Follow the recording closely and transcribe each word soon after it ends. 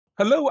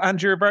Hello,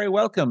 and you're very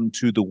welcome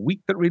to The Week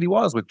That Really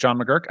Was with John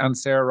McGurk and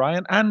Sarah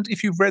Ryan. And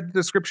if you've read the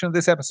description of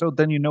this episode,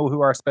 then you know who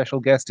our special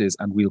guest is,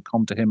 and we'll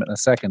come to him in a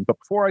second. But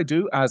before I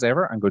do, as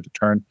ever, I'm going to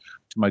turn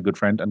to my good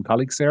friend and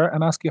colleague Sarah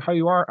and ask you how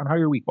you are and how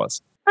your week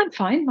was. I'm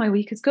fine. My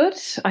week is good.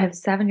 I have a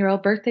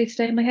 7-year-old birthday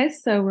today in my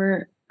house,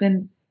 so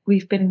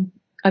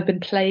I've been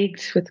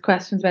plagued with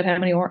questions about how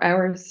many more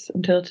hours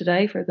until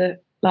today for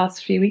the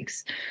last few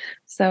weeks.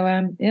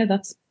 So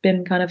that's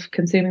been kind of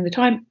consuming the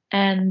time,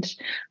 and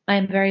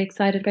I'm very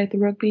excited about the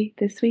rugby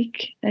this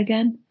week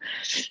again.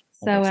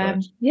 So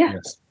right.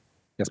 Yes,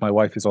 my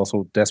wife is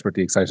also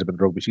desperately excited about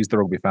the rugby. She's the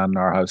rugby fan in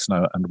our house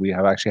now, and we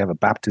actually have a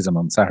baptism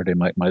on Saturday.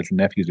 My little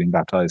nephew's being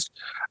baptized,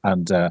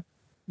 and the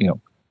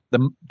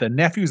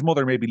nephew's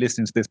mother may be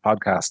listening to this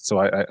podcast, so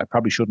I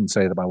probably shouldn't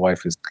say that my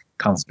wife is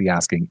constantly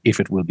asking if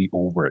it will be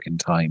over in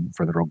time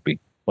for the rugby,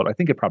 but I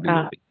think it probably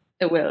will be.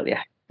 It will,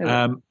 yeah.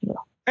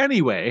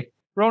 Anyway,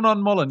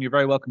 Ronan Mullen, you're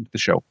very welcome to the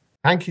show.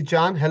 Thank you,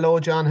 John. Hello,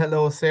 John.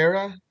 Hello,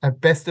 Sarah.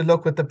 Best of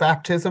luck with the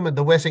baptism and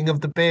the wetting of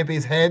the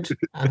baby's head,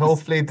 and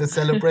hopefully the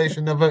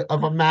celebration of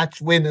a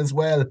match win as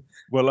well.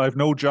 Well, I've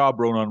no job,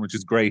 Ronan, which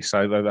is great.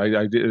 I was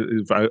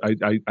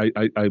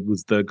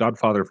the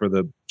godfather for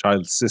the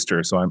child's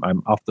sister, so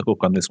I'm off the hook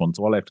on this one.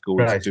 So all I have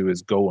to do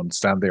is go and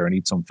stand there and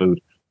eat some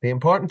food. The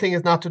important thing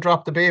is not to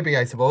drop the baby,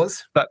 I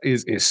suppose. That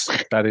is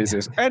it. That is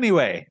it.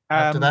 Anyway,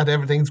 after that,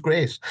 everything's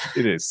great.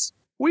 It is.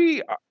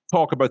 We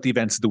talk about the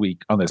events of the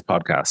week on this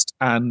podcast,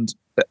 and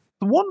the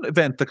one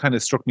event that kind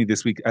of struck me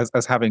this week as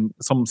having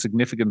some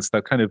significance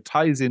that kind of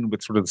ties in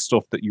with sort of the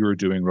stuff that you were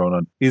doing,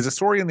 Ronan, is a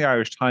story in the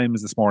Irish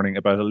Times this morning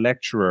about a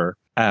lecturer,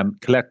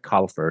 Colette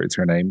Colfer, is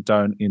her name,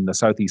 down in the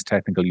Southeast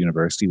Technical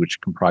University,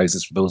 which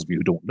comprises, for those of you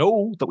who don't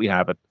know, that we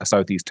have a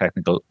Southeast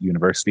Technical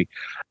University.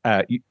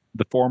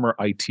 The former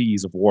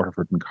ITs of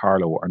Waterford and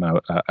Carlow are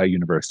now a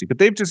university, but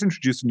they've just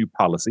introduced a new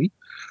policy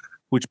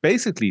which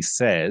basically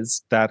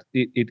says that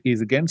it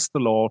is against the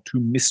law to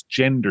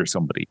misgender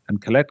somebody.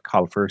 And Colette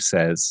Colfer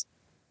says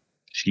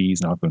she's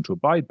not going to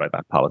abide by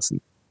that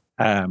policy.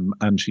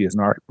 And she has an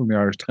article in the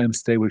Irish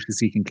Times today which is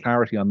seeking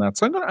clarity on that.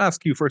 So I'm going to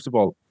ask you, first of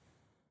all,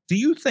 do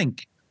you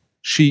think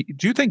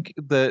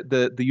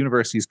the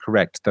university is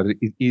correct that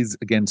it is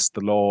against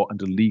the law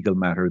and a legal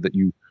matter that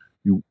you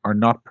are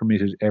not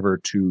permitted ever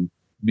to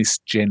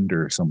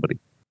misgender somebody?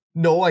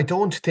 No, I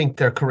don't think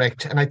they're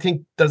correct. And I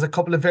think there's a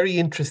couple of very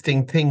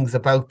interesting things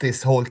about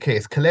this whole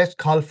case. Colette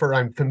Colfer,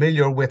 I'm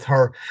familiar with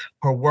her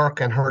work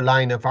and her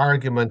line of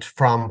argument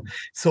from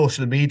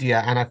social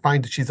media, and I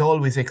find that she's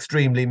always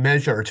extremely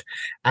measured.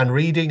 And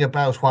reading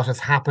about what has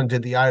happened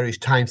in the Irish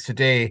Times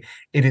today,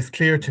 it is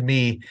clear to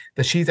me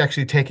that she's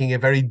actually taking a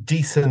very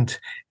decent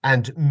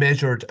and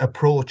measured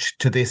approach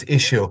to this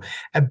issue.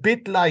 A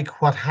bit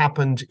like what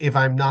happened, if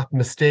I'm not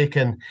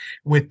mistaken,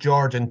 with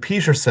Jordan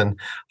Peterson.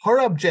 Her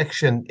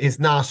objection is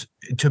not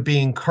to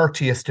being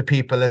courteous to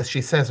people. As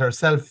she says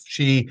herself,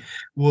 she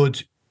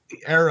would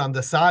err on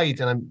the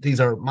side, and these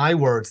are my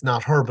words,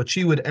 not her, but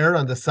she would err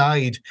on the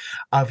side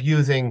of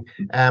using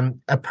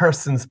a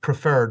person's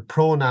preferred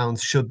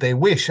pronouns should they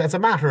wish, as a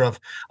matter of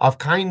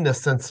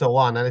kindness and so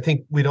on. And I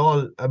think we'd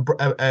all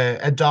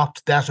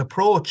adopt that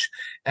approach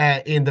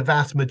in the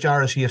vast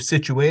majority of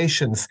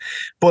situations.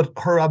 But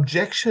her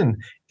objection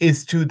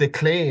is to the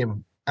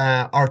claim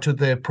or to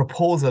the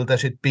proposal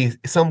that it be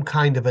some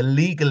kind of a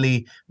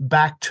legally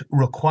backed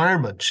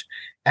requirement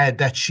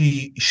that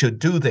she should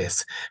do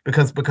this,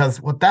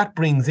 because what that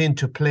brings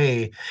into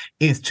play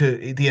is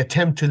to the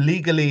attempt to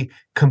legally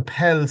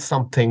compel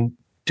something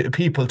to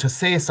people to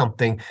say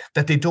something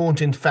that they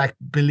don't in fact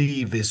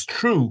believe is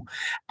true.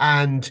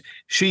 And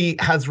she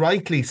has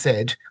rightly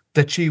said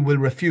that she will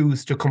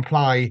refuse to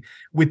comply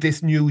with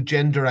this new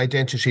gender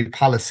identity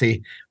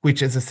policy,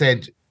 which, as I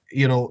said,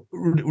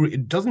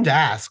 doesn't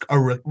ask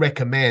or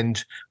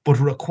recommend, but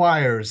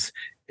requires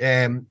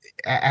and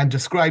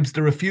describes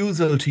the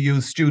refusal to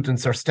use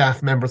students' or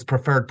staff members'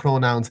 preferred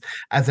pronouns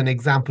as an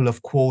example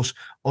of, quote,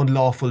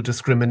 unlawful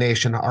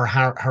discrimination or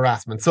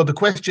harassment. So the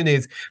question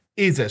is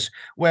it?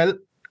 Well,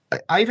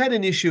 I've had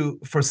an issue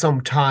for some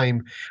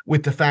time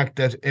with the fact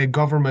that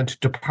government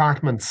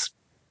departments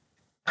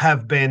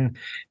have been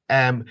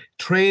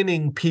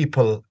training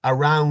people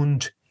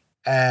around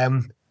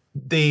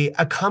the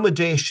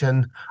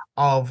accommodation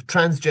of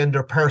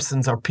transgender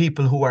persons or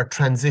people who are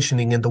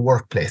transitioning in the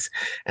workplace.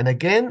 And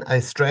again,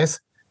 I stress,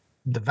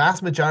 the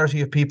vast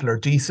majority of people are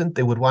decent.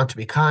 They would want to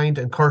be kind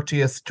and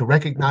courteous, to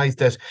recognize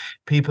that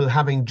people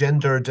having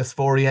gender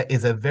dysphoria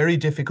is a very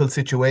difficult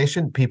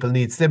situation. People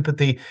need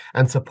sympathy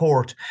and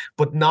support,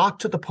 but not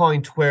to the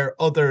point where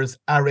others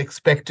are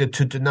expected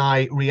to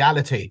deny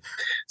reality.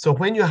 So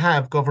when you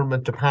have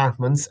government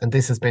departments, and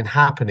this has been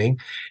happening,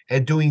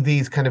 doing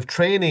these kind of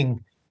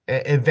training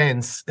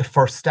events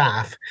for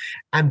staff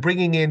and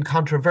bringing in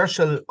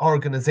controversial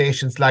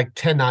organisations like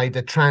TENI,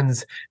 the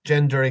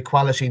Transgender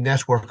Equality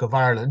Network of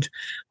Ireland,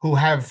 who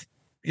have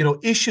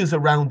issues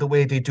around the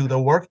way they do their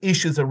work,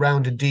 issues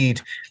around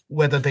indeed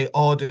whether they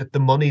audit the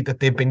money that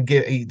they've been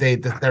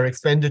their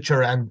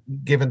expenditure, and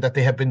given that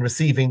they have been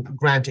receiving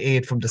grant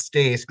aid from the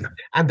state,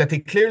 and that they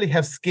clearly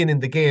have skin in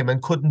the game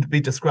and couldn't be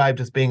described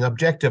as being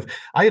objective.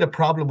 I had a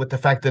problem with the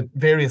fact that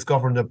various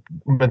government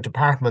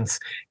departments,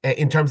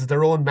 in terms of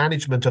their own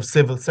management of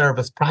civil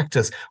service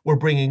practice, were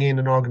bringing in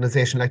an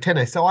organisation like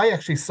TENA. So I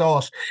actually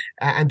sought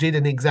and did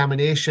an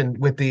examination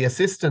with the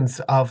assistance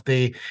of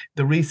the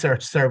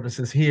research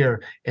services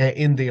here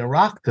in the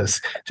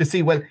Oireachtas to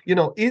see, well,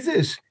 is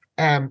it,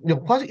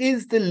 what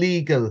is the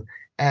legal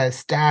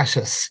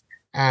status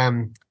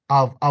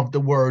of the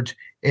word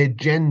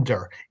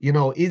gender,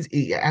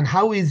 and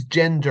how is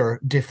gender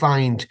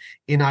defined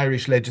in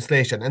Irish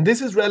legislation? And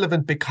this is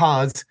relevant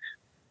because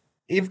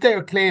if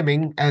they're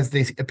claiming, as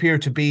they appear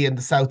to be in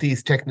the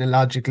Southeast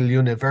Technological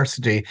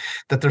University,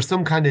 that there's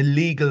some kind of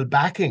legal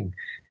backing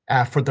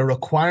for the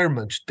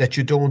requirement that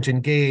you don't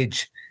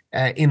engage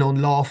in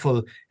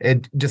unlawful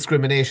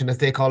discrimination, as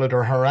they call it,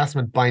 or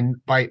harassment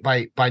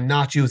by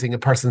not using a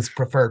person's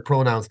preferred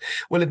pronouns,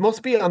 well, it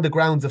must be on the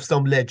grounds of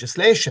some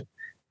legislation,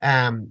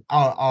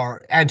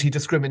 or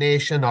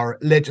anti-discrimination or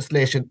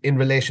legislation in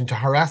relation to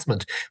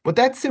harassment. But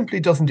that simply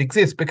doesn't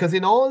exist, because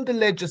in all the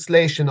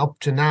legislation up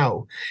to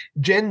now,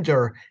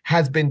 gender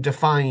has been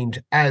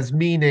defined as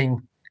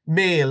meaning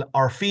male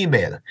or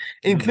female,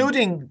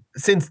 including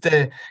since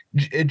the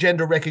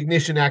Gender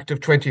Recognition Act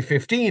of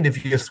 2015.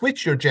 If you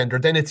switch your gender,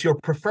 then it's your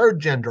preferred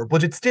gender,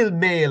 but it's still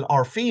male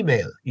or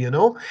female,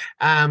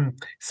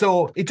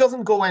 so it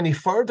doesn't go any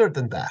further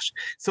than that.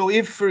 So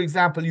if, for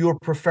example, your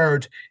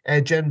preferred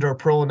gender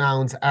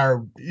pronouns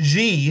are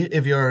Xi,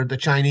 if you're the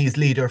Chinese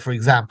leader, for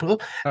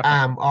example,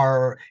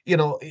 or,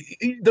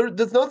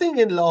 there's nothing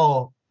in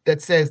law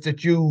that says that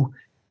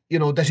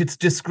that it's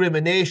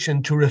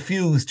discrimination to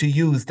refuse to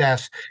use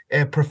that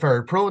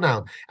preferred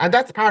pronoun. And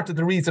that's part of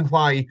the reason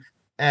why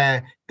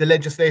the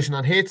legislation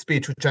on hate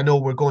speech, which I know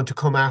we're going to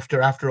come after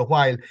a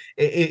while,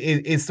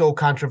 is so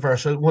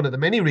controversial. One of the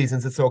many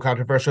reasons it's so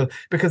controversial,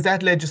 because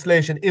that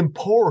legislation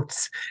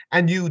imports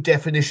a new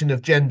definition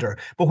of gender.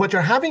 But what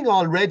you're having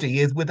already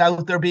is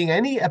without there being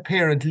any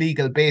apparent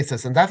legal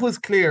basis, and that was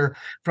clear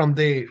from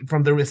the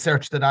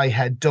research that I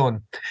had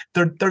done.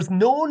 There's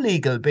no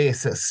legal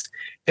basis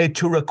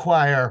to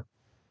require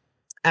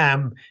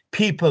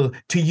people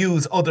to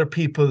use other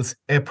people's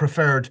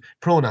preferred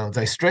pronouns.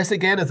 I stress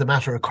again, as a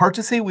matter of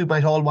courtesy, we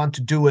might all want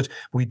to do it.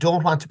 We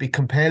don't want to be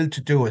compelled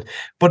to do it.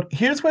 But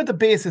here's where the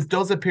basis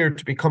does appear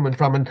to be coming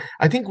from. And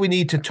I think we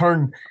need to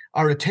turn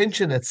our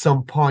attention at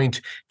some point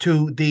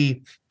to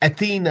the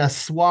Athena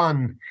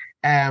Swan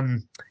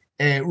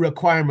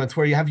requirements,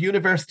 where you have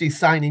universities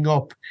signing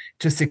up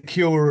to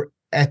secure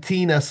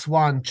Athena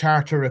Swan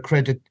Charter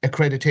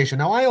accreditation.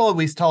 Now, I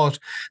always thought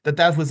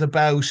that was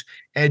about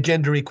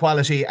gender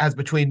equality as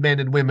between men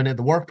and women in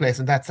the workplace,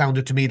 and that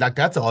sounded to me like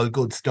that's all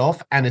good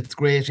stuff, and it's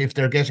great if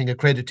they're getting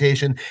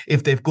accreditation,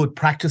 if they've good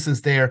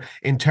practices there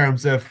in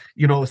terms of,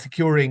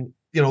 securing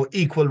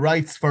equal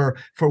rights for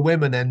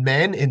women and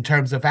men in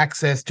terms of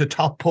access to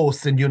top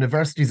posts in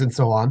universities and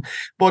so on.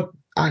 But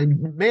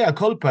mea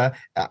culpa,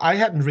 I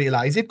hadn't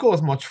realised it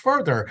goes much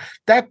further.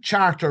 That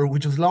charter,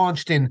 which was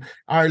launched in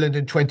Ireland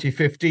in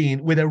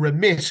 2015 with a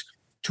remit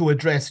to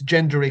address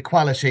gender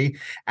equality,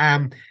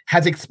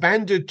 has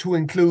expanded to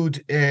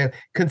include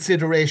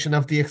consideration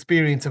of the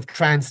experience of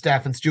trans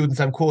staff and students.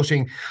 I'm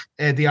quoting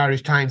the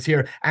Irish Times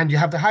here. And you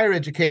have the higher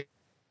education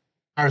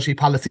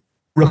policy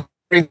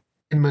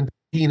requirement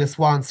Athena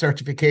Swan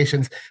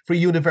certifications for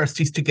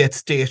universities to get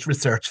state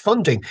research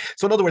funding.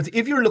 So in other words,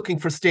 if you're looking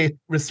for state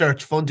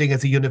research funding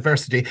as a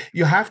university,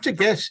 you have to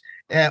get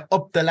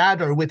up the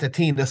ladder with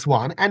Athena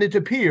Swan. And it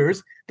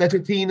appears that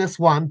Athena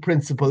Swan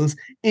principles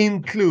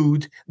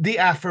include the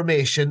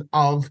affirmation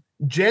of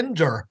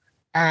gender.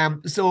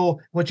 So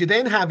what you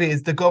then have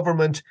is the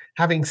government,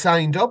 having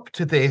signed up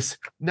to this,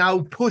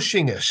 now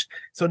pushing it.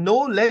 So no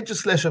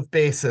legislative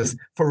basis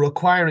for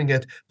requiring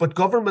it, but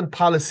government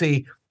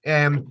policy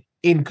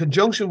in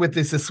conjunction with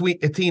this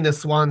Athena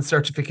Swan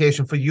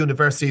certification for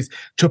universities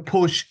to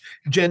push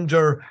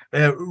gender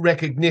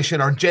recognition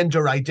or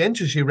gender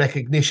identity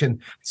recognition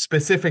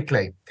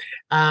specifically.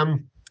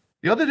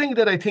 The other thing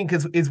that I think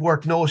is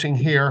worth noting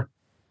here,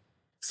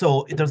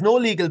 so there's no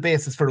legal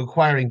basis for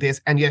requiring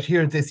this, and yet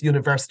here's this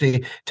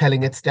university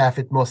telling its staff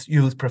it must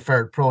use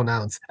preferred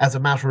pronouns as a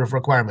matter of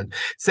requirement.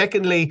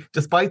 Secondly,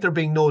 despite there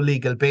being no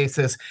legal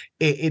basis,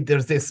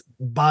 there's this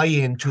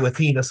buy-in to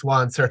Athena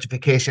Swan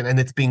certification, and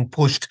it's being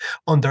pushed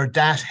under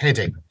that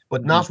heading,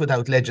 but not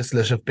without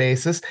legislative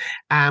basis.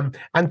 And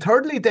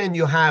thirdly, then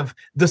you have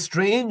the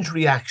strange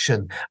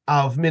reaction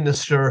of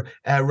Minister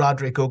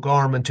Roderick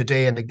O'Gorman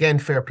today. And again,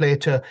 fair play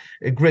to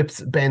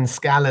Grips Ben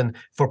Scallon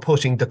for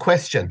putting the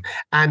question.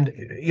 And,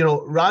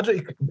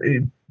 Roderick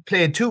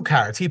played two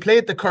cards. He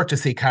played the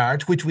courtesy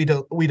card, which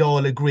we'd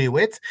all agree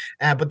with,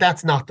 but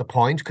that's not the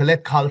point.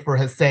 Colette Colfer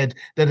has said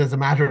that as a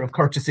matter of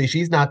courtesy,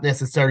 she's not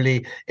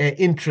necessarily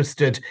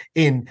interested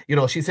in,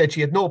 she said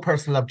she had no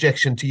personal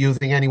objection to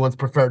using anyone's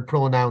preferred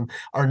pronoun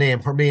or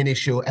name. Her main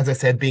issue, as I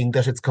said, being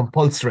that it's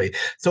compulsory.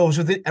 So it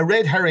was a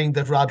red herring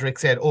that Roderick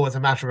said, as a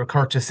matter of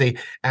courtesy,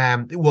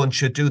 one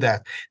should do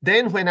that.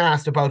 Then when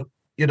asked about,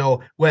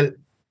 well,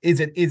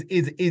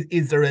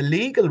 is there a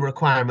legal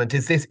requirement?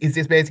 Is this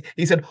basic?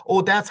 He said,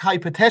 that's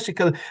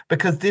hypothetical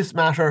because this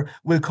matter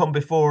will come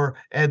before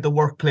the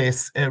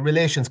Workplace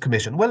Relations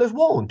Commission. Well, it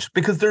won't,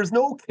 because there's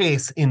no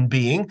case in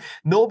being.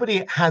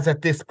 Nobody has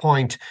at this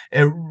point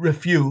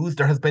refused.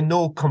 There has been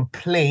no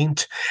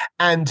complaint.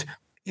 And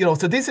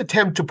so this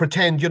attempt to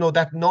pretend,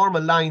 that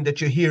normal line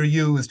that you hear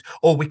used,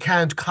 we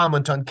can't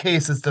comment on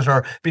cases that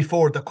are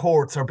before the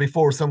courts or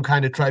before some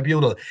kind of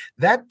tribunal,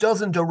 that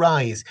doesn't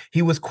arise.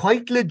 He was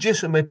quite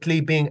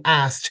legitimately being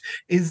asked,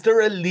 is there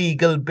a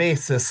legal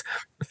basis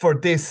for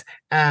this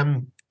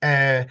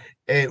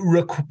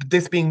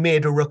this being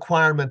made a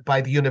requirement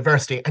by the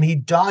university? And he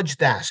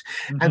dodged that.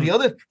 Mm-hmm. And the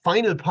other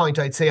final point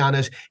I'd say on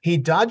it, he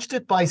dodged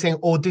it by saying,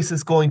 this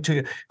is going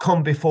to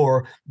come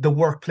before the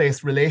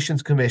Workplace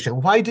Relations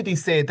Commission. Why did he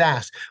say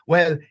that?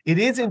 Well, it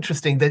is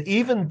interesting that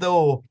even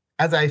though,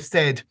 as I've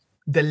said,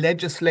 the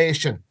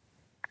legislation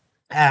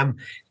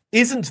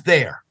isn't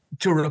there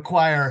to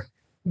require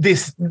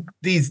these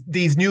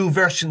new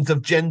versions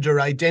of gender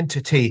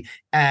identity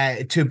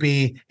to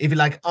be, if you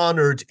like,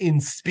 honoured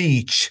in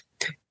speech.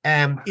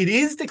 It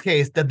is the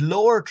case that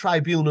lower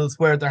tribunals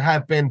where there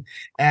have been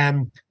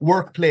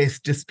workplace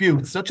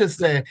disputes, such as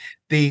the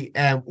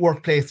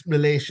Workplace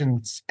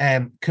Relations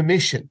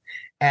Commission,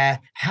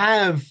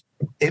 have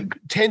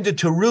tended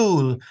to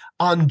rule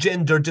on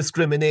gender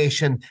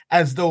discrimination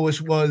as though it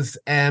was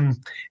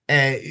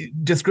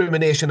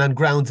discrimination on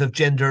grounds of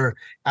gender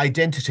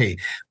identity.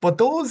 But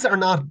those are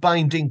not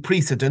binding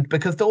precedent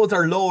because those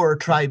are lower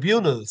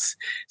tribunals.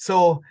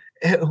 So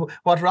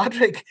what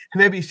Roderick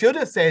maybe should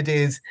have said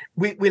is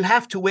we'll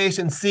have to wait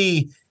and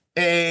see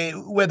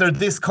whether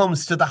this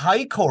comes to the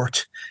High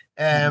Court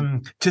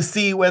to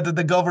see whether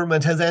the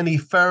government has any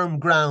firm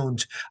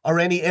ground or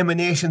any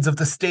emanations of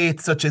the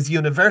state, such as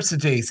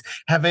universities,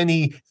 have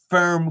any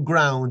firm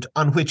ground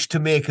on which to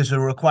make it a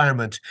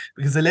requirement,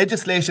 because the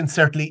legislation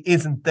certainly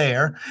isn't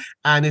there,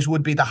 and it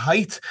would be the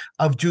height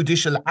of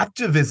judicial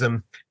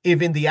activism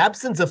if, in the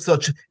absence of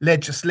such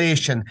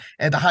legislation,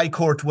 the High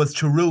Court was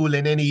to rule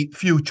in any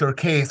future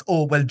case,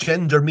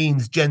 gender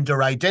means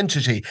gender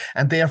identity,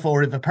 and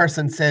therefore if a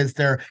person says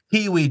they're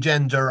Kiwi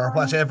gender or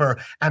whatever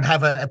and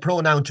have a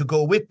pronoun to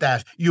go with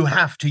that, you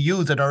have to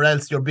use it or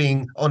else you're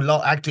being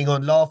acting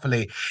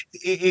unlawfully.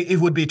 It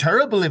would be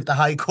terrible if the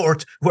High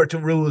Court were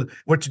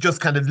to just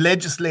kind of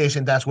legislate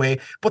in that way,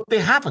 but they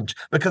haven't,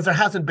 because there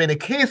hasn't been a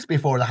case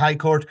before the High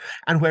Court,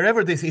 and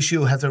wherever this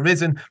issue has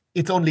arisen,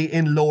 it's only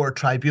in lower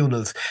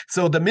tribunals.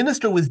 So the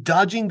minister was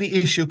dodging the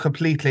issue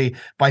completely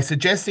by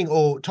suggesting,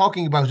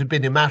 talking about it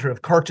being a matter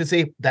of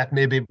courtesy. That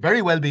may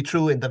very well be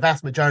true in the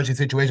vast majority of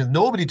situations.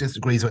 Nobody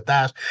disagrees with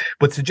that.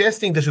 But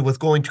suggesting that it was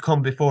going to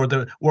come before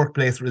the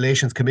Workplace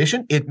Relations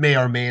Commission, it may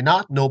or may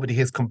not. Nobody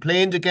has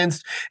complained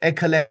against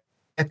Colette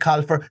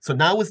Colfer. So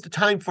now is the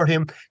time for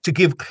him to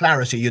give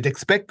clarity. You'd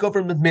expect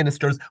government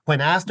ministers,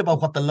 when asked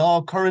about what the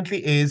law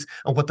currently is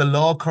and what the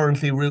law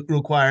currently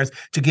requires,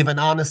 to give an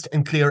honest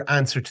and clear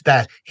answer to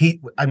that.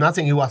 I'm not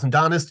saying he wasn't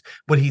honest,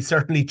 but he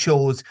certainly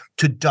chose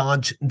to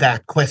dodge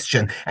that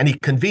question. And he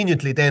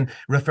conveniently then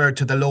referred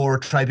to the lower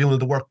tribunal,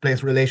 the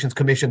Workplace Relations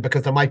Commission,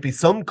 because there might be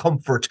some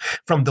comfort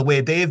from the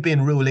way they've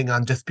been ruling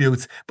on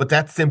disputes, but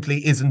that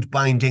simply isn't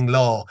binding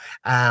law.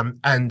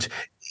 And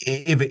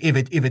if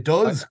it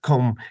does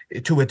come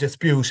to a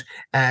dispute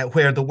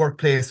where the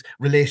Workplace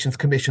Relations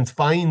Commission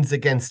finds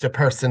against a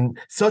person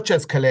such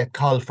as Colette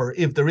Colfer,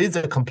 if there is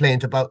a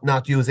complaint about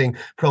not using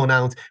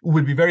pronouns, it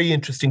would be very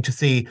interesting to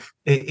see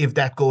if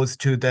that goes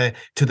to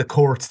the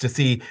courts to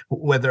see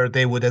whether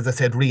they would, as I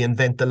said,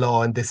 reinvent the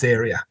law in this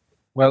area.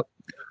 Well,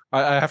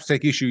 I have to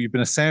take issue. You've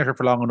been a senator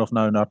for long enough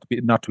now not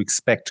to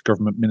expect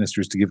government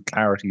ministers to give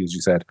clarity, as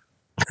you said.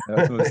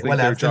 Well,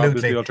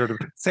 absolutely.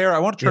 Sarah, I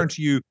want to turn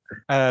to you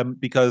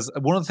because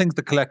one of the things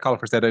that Colette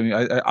Colfer said, I mean,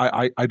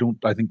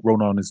 I think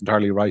Ronan is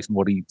entirely right in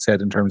what he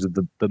said in terms of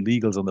the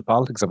legals and the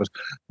politics of it.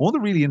 One of the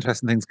really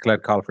interesting things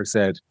Colette Colfer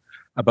said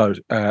about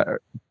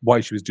why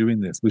she was doing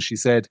this was she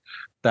said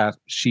that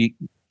she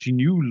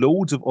knew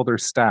loads of other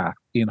staff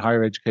in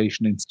higher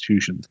education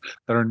institutions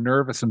that are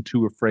nervous and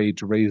too afraid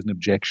to raise an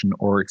objection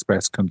or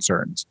express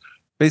concerns.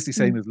 Basically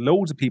saying there's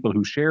loads of people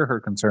who share her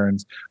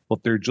concerns,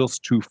 but they're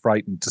just too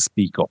frightened to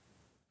speak up.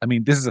 I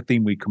mean, this is a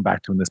theme we come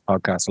back to in this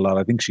podcast a lot.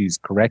 I think she's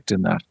correct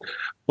in that.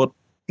 But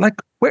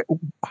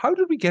how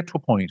did we get to a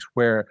point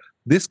where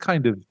this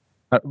kind of,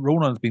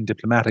 Ronan's being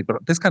diplomatic, but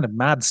this kind of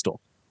mad stuff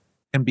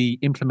can be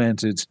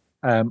implemented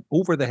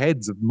over the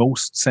heads of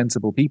most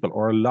sensible people,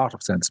 or a lot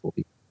of sensible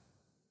people?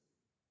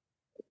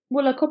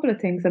 Well, a couple of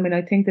things. I mean,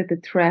 I think that the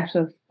threat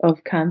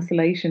of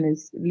cancellation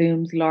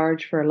looms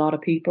large for a lot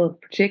of people,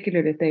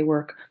 particularly if they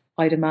work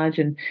I'd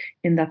imagine,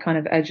 in that kind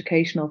of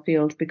educational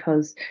field,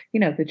 because,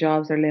 the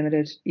jobs are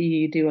limited.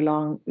 You do a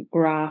long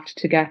graft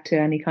to get to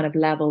any kind of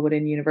level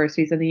within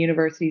universities, and the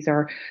universities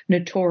are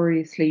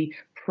notoriously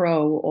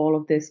pro all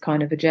of this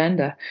kind of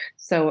agenda.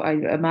 So I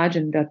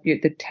imagine that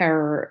the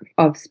terror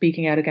of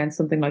speaking out against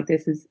something like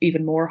this is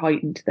even more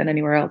heightened than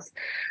anywhere else.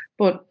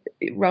 But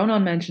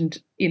Ronan mentioned,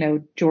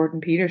 Jordan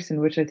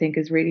Peterson, which I think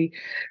is really,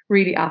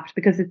 really apt,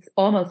 because it's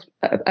almost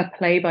a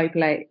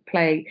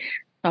play-by-play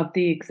of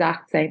the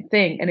exact same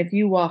thing. And if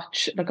you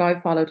watch, like,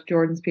 I've followed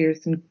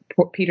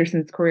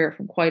Peterson's career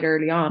from quite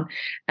early on,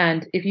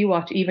 and if you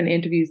watch even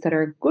interviews that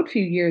are a good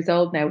few years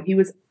old now,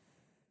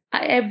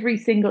 every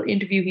single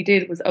interview he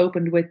did was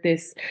opened with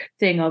this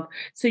thing of,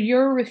 so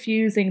you're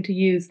refusing to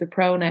use the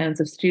pronouns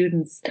of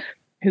students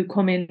who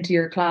come into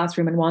your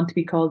classroom and want to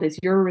be called this.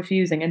 You're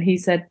refusing. And he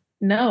said,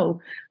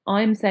 no,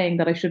 I'm saying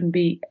that I shouldn't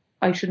be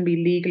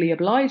legally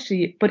obliged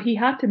to. But he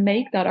had to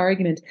make that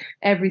argument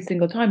every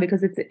single time,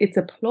 because it's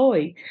a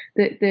ploy.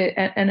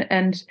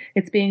 And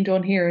it's being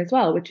done here as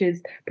well, which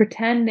is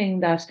pretending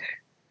that,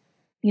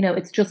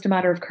 it's just a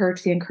matter of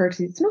courtesy and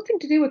courtesy. It's nothing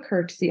to do with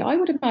courtesy. I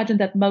would imagine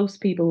that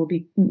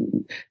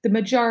the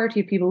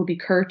majority of people will be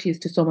courteous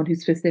to someone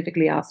who's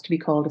specifically asked to be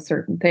called a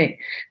certain thing.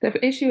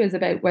 The issue is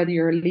about whether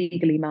you're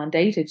legally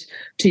mandated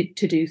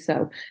to do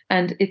so.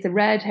 And it's a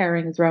red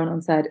herring, as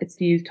Ronan said.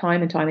 It's used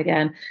time and time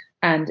again.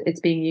 And it's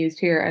being used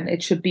here, and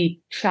it should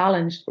be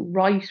challenged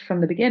right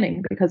from the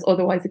beginning, because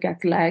otherwise it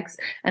gets legs,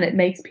 and it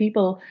makes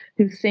people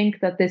who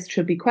think that this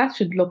should be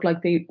questioned look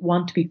like they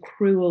want to be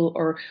cruel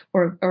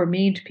or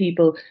mean to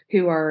people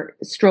who are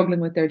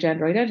struggling with their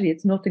gender identity.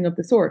 It's nothing of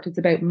the sort. It's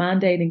about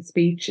mandating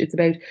speech. It's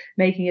about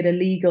making it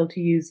illegal to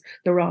use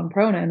the wrong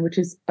pronoun, which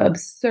is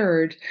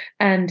absurd.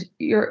 And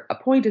your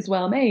point is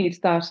well made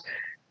that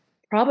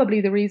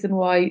probably the reason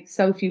why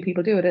so few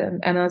people do it,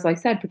 and as I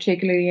said,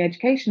 particularly in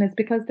education, is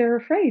because they're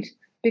afraid,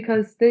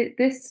 because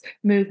this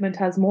movement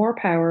has more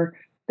power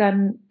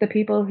than the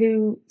people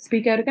who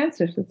speak out against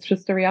it. It's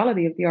just the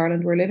reality of the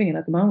Ireland we're living in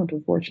at the moment,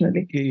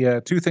 unfortunately. Yeah,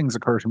 two things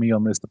occur to me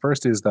on this. The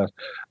first is that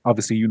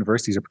obviously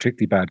universities are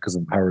particularly bad because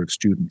of the power of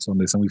students on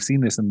this, and we've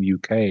seen this in the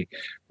UK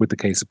with the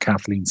case of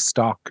Kathleen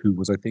Stock, who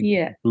was, I think,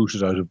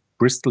 booted out of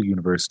Bristol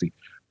University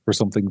for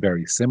something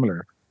very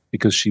similar,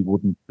 because she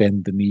wouldn't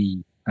bend the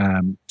knee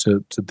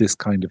to this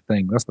kind of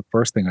thing. That's the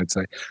first thing I'd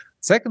say.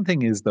 Second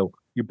thing is, though,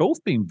 you're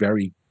both being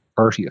very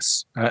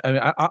courteous.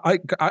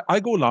 I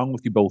go along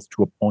with you both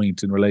to a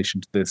point in relation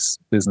to this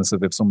business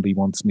of, if somebody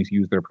wants me to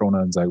use their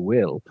pronouns, I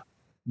will.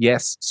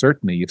 Yes,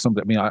 certainly. If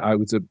somebody, I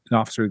was an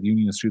officer of the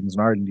Union of Students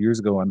in Ireland years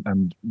ago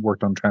and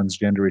worked on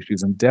transgender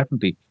issues, and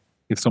definitely,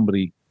 if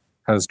somebody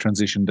has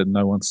transitioned and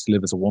now wants to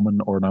live as a woman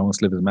or now wants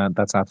to live as a man,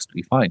 that's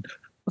absolutely fine.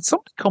 But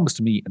somebody comes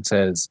to me and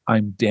says,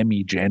 I'm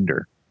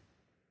demi-gender.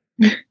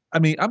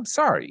 I'm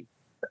sorry.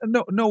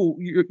 No,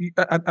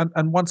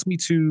 and wants me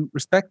to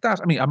respect that.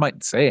 I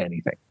mightn't say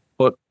anything,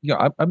 but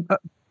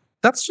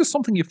that's just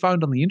something you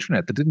found on the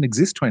internet that didn't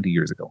exist 20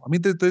 years ago.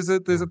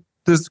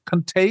 There's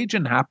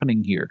contagion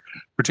happening here,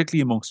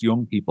 particularly amongst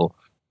young people,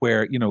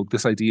 where,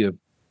 this idea of,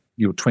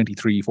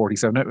 23,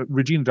 47.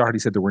 Regina Doherty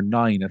said there were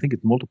 9. I think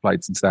it's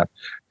multiplied since that,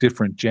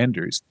 different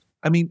genders.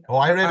 I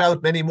read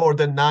out many more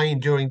than 9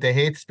 during the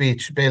hate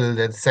speech bill,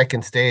 the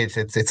second stage.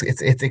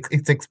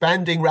 It's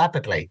expanding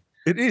rapidly.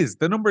 It is.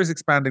 The number is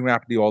expanding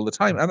rapidly all the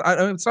time. And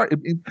I'm sorry,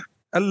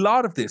 a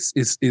lot of this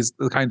is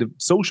the kind of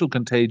social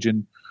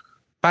contagion,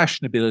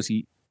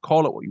 fashionability,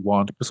 call it what you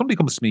want. But somebody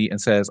comes to me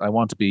and says, I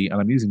want to be, and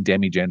I'm using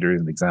demi-gender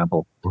as an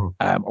example, or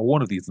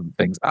one of these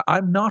things,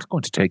 I'm not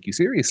going to take you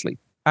seriously.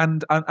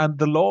 And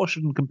the law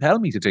shouldn't compel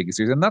me to take you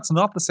seriously. And that's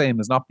not the same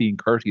as not being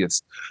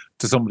courteous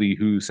to somebody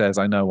who says,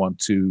 I now want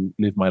to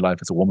live my life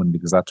as a woman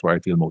because that's where I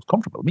feel most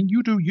comfortable.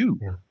 You do you.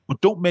 Yeah.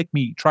 But don't make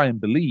me try and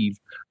believe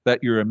that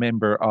you're a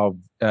member of,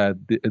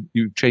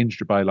 you've changed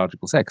your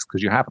biological sex,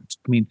 because you haven't.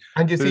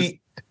 And you see,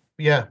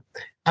 yeah.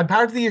 And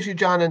part of the issue,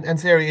 John and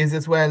Sarah, is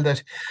as well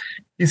that,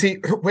 you see,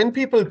 when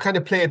people kind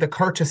of play the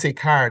courtesy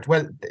card,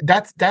 well,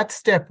 that's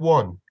step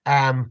one.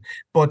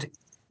 But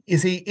you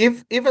see,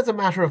 if as a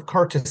matter of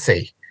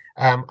courtesy,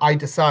 I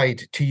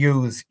decide to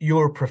use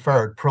your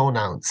preferred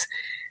pronouns,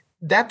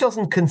 that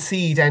doesn't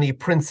concede any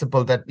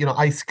principle that,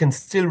 I can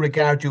still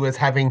regard you as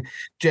having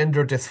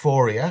gender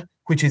dysphoria,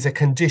 which is a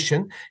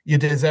condition. You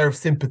deserve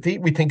sympathy.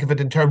 We think of it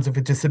in terms of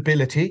a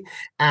disability.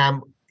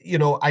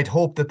 I'd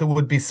hope that there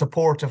would be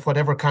support of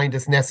whatever kind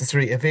is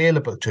necessary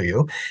available to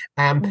you.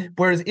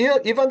 Whereas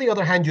if, on the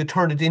other hand, you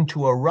turn it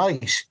into a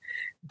right,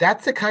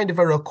 that's a kind of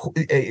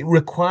it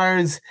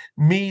requires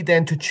me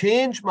then to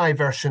change my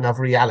version of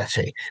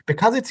reality.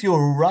 Because it's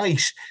your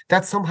right,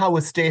 that's somehow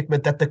a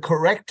statement that the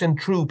correct and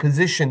true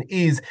position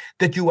is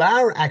that you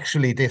are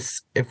actually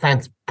this,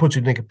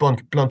 putting it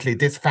bluntly,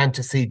 this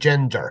fantasy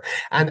gender.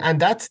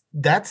 And that's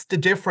the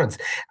difference.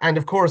 And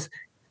of course,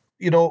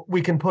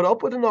 we can put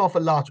up with an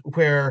awful lot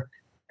where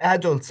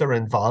adults are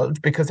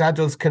involved, because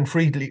adults can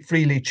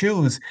freely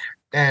choose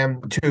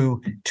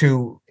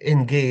to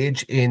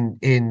engage in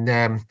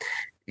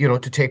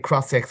to take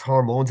cross-sex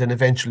hormones and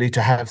eventually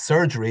to have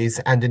surgeries,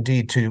 and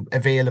indeed to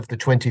avail of the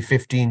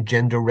 2015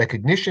 Gender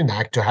Recognition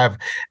Act to have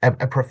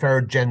a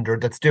preferred gender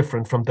that's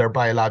different from their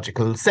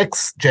biological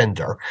sex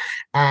gender.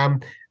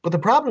 But the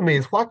problem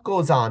is what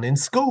goes on in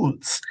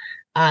schools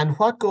and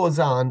what goes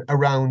on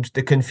around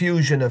the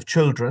confusion of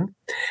children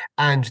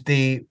and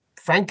the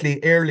frankly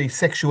early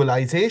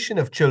sexualization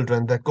of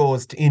children that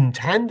goes in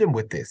tandem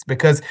with this.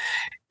 Because,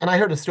 and I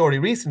heard a story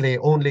recently,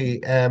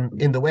 only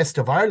in the west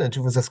of Ireland, it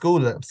was a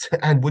school,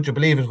 and would you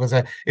believe it was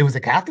a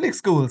Catholic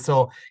school?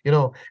 So,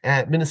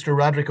 Minister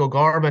Roderick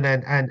O'Gorman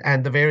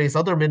and the various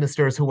other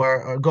ministers who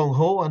are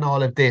gung-ho on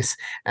all of this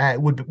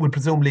would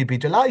presumably be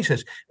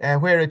delighted,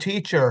 where a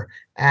teacher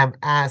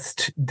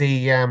asked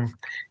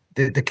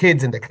the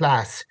kids in the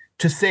class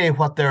to say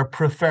what their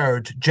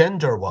preferred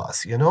gender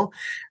was,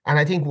 and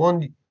I think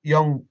one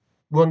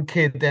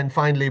kid then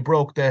finally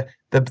broke the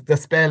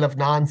spell of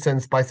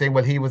nonsense by saying,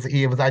 well, he was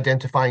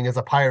identifying as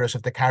a pirate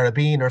of the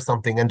Caribbean or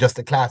something, and just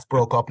the class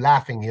broke up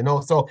laughing,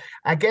 So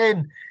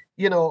again,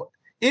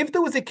 if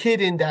there was a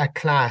kid in that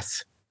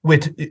class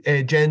with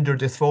gender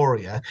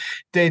dysphoria,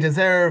 they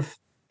deserve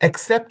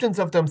acceptance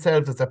of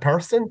themselves as a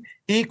person,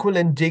 equal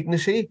in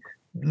dignity,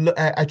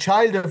 a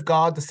child of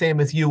God, the same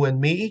as you and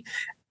me,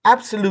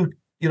 absolute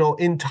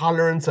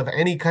intolerance of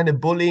any kind of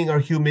bullying or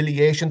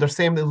humiliation, the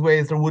same way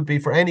as there would be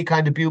for any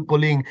kind of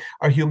bullying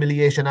or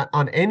humiliation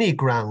on any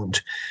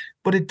ground.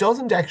 But it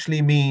doesn't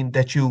actually mean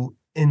that you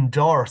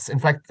endorse. In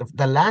fact,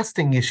 the last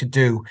thing you should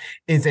do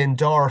is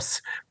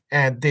endorse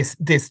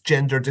this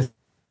gender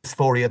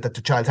dysphoria that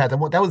the child had.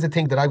 And that was the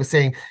thing that I was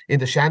saying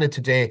in the Seanad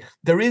today.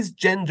 There is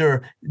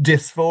gender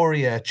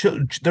dysphoria.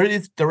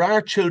 There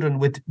are children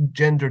with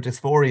gender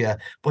dysphoria,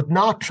 but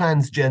not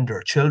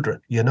transgender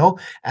children.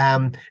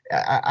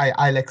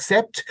 I'll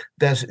accept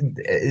that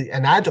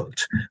an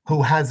adult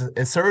who has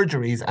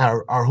surgeries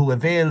or who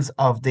avails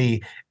of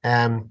the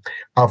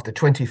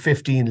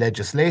 2015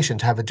 legislation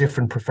to have a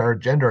different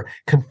preferred gender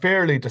can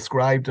fairly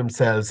describe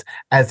themselves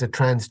as a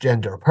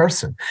transgender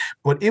person.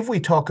 But if we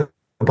talk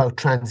about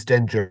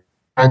transgender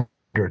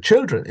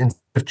children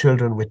instead of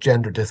children with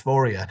gender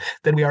dysphoria,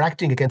 then we are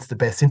acting against the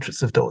best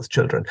interests of those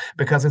children.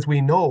 Because as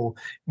we know,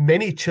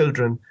 many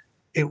children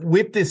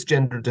with this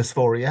gender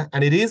dysphoria,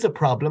 and it is a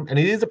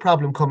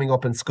problem coming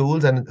up in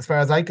schools, and as far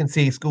as I can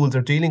see, schools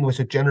are dealing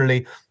with it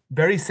generally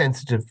very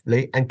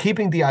sensitively and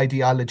keeping the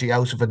ideology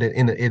out of it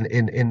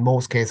in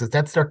most cases.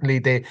 That's certainly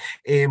the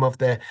aim of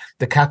the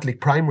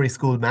Catholic Primary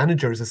School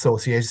Managers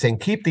Association, saying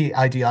keep the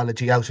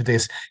ideology out of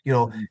this.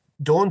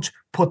 Don't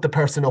put the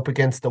person up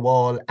against the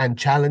wall and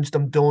challenge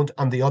them. Don't,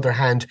 on the other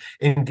hand,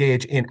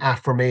 engage in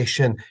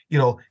affirmation.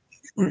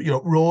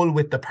 Roll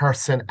with the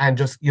person and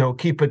just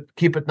keep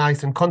it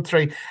nice and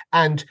country,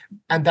 and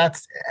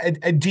that's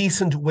a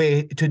decent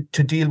way to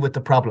deal with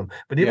the problem.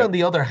 But if on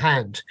the other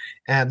hand,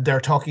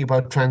 they're talking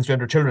about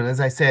transgender children, as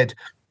I said,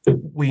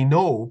 we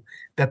know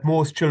that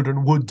most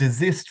children would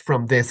desist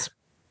from this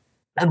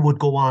and would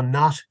go on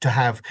not to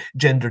have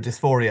gender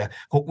dysphoria.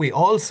 What we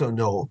also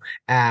know,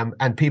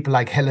 and people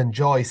like Helen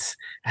Joyce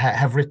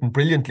have written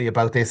brilliantly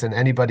about this, and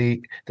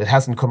anybody that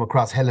hasn't come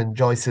across Helen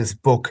Joyce's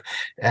book,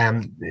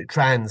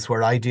 Trans,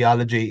 Where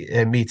Ideology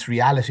Meets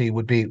Reality,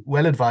 would be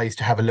well advised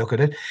to have a look at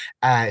it.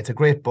 It's a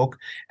great book.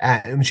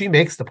 And she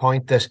makes the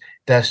point that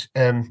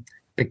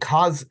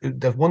because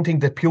the one thing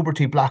that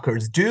puberty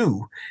blockers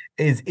do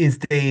is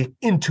they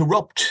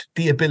interrupt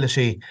the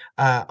ability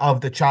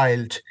of the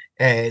child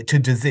to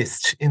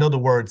desist. In other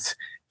words,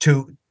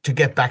 to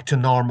get back to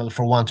normal,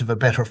 for want of a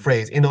better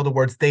phrase. In other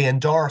words, they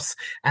endorse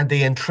and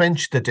they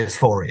entrench the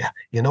dysphoria.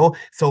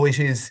 So it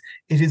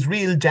is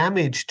real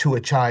damage to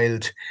a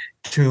child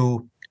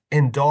to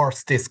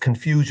endorse this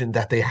confusion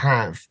that they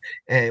have.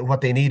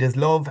 What they need is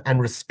love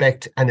and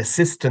respect and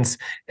assistance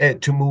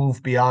to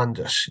move beyond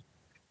it.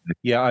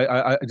 Yeah,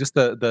 I just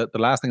the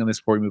last thing on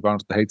this before we move on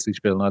to the hate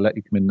speech bill, and I'll let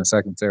you come in a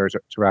second, Sarah, to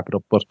wrap it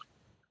up. But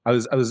I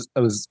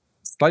was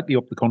slightly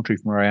up the country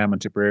from where I am in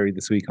Tipperary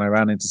this week, and I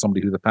ran into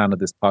somebody who's a fan of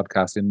this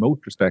podcast in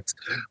most respects.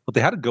 But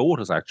they had a go at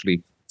us,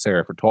 actually,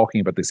 Sarah, for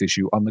talking about this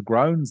issue on the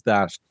grounds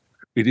that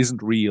it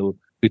isn't real.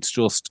 It's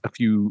just a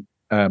few,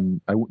 I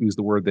won't use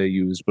the word they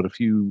used, but a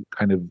few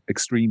kind of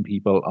extreme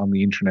people on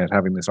the internet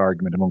having this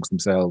argument amongst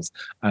themselves.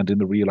 And in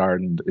the real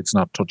Ireland, it's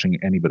not touching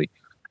anybody.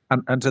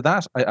 And to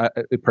that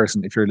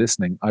person, if you're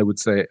listening, I would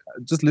say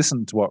just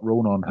listen to what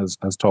Ronan has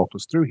talked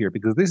us through here,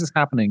 because this is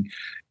happening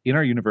in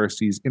our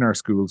universities, in our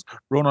schools.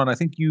 Ronan, I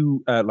think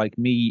you, like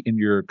me, in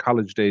your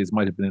college days,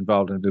 might have been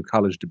involved in the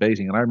college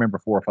debating. And I remember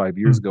 4 or 5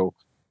 years ago,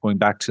 going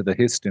back to the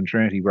HIST in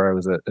Trinity, where I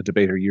was a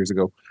debater years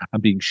ago,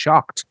 and being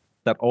shocked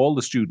that all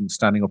the students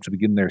standing up to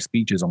begin their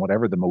speeches on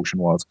whatever the motion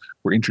was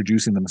were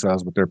introducing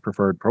themselves with their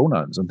preferred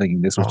pronouns, and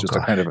thinking this was just a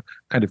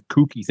kind of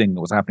kooky thing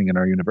that was happening in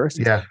our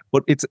universities. Yeah.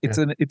 But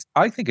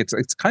I think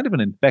it's kind of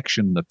an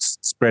infection that's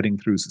spreading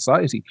through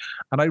society.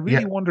 And I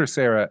really wonder,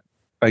 Sarah,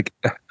 like,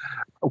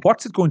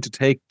 what's it going to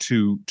take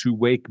to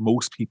wake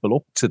most people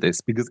up to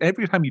this? Because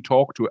every time you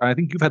talk to, and I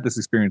think you've had this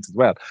experience as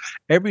well,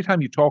 every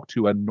time you talk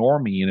to a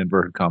normie, in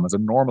inverted commas, a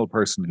normal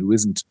person who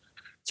isn't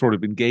sort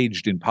of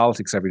engaged in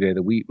politics every day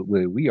that we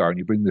are, and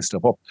you bring this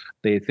stuff up,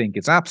 they think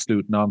it's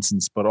absolute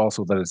nonsense, but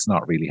also that it's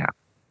not really happening.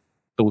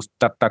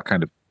 That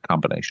kind of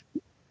combination.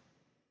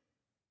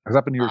 Has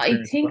that been your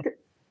experience?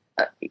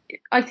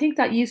 I think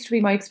that used to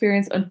be my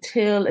experience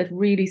until it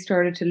really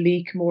started to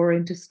leak more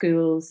into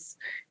schools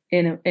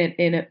in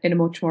a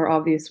much more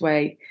obvious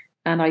way.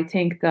 And I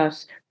think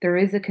that there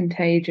is a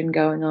contagion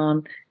going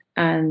on,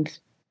 and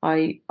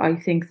I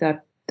think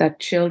that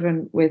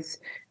children with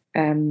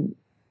gender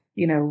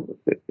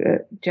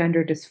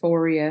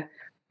dysphoria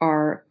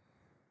are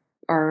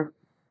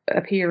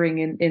appearing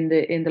in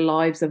the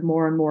lives of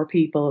more and more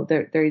people.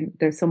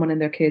 There's someone in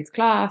their kids'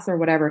 class or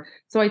whatever.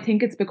 So I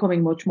think it's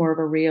becoming much more of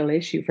a real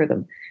issue for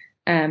them.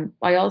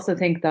 I also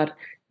think that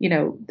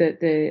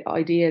the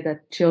idea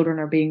that children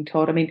are being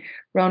taught. I mean,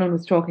 Ronan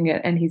was talking,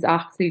 and he's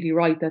absolutely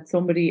right, that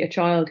a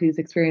child who's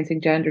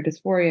experiencing gender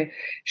dysphoria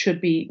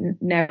should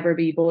never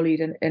be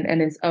bullied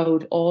and is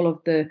owed all of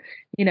the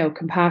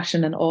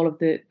compassion and all of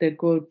the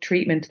good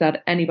treatment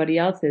that anybody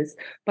else is.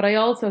 But I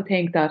also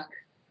think that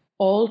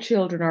all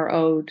children are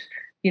owed,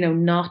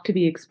 not to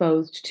be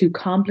exposed to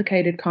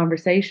complicated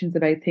conversations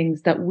about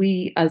things that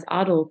we as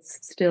adults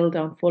still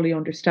don't fully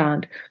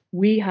understand.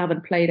 We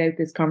haven't played out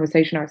this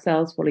conversation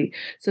ourselves fully.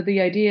 So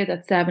the idea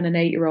that 7 and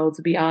 8-year-olds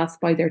would be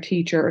asked by their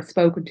teacher or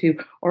spoken to,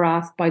 or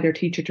asked by their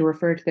teacher to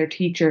refer to their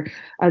teacher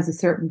as a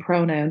certain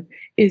pronoun,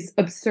 is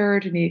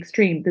absurd in the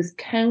extreme. There's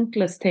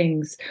countless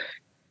things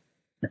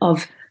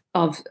of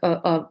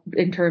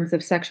in terms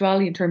of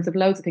sexuality, in terms of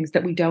loads of things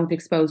that we don't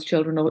expose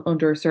children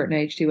under a certain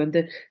age to, and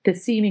the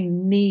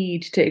seeming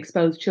need to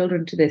expose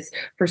children to this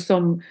for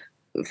some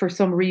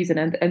reason,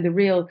 and the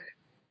real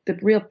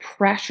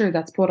pressure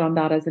that's put on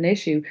that as an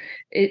issue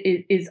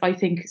is I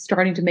think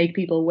starting to make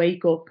people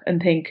wake up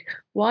and think,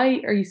 why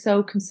are you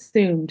so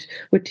consumed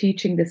with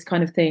teaching this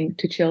kind of thing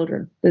to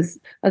children? There's,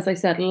 as I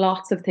said,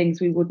 lots of things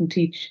we wouldn't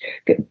teach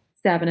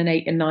 7 and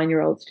 8 and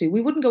 9-year-olds to.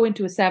 We wouldn't go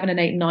into a 7 and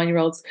 8 and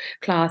 9-year-olds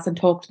class and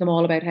talk to them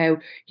all about how,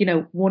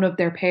 one of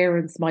their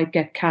parents might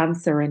get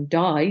cancer and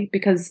die,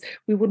 because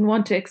we wouldn't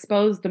want to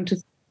expose them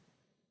to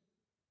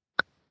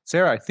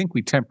Sarah, I think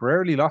we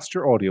temporarily lost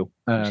your audio.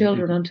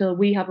 Children until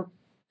we have a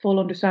full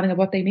understanding of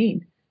what they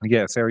mean.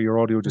 Yeah, Sarah, your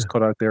audio just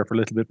cut out there for a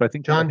little bit, but I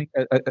think, John,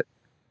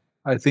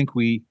 I think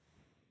we...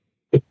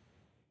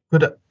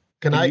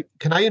 Can I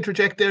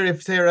interject there,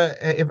 if Sarah,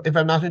 if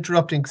I'm not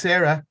interrupting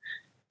Sarah?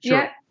 Sure.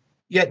 Yeah.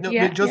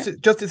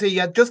 Just to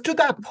say, just to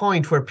that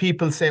point where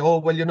people say, oh,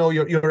 well,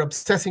 you're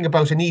obsessing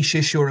about a niche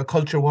issue or a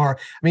culture war.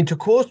 I mean, to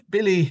quote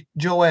Billy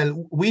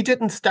Joel, we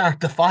didn't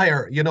start the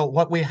fire.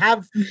 What we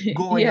have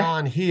going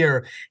on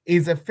here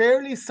is a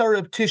fairly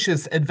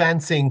surreptitious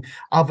advancing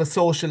of a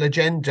social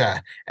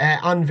agenda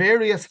on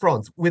various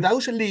fronts,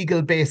 without a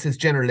legal basis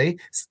generally,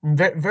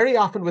 very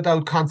often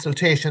without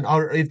consultation,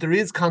 or if there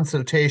is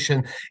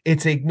consultation,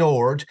 it's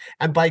ignored,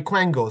 and by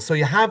quangos. So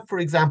you have, for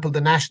example,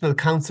 the National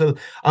Council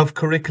of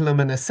Curriculum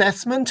and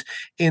Assessment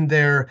in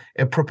their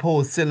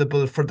proposed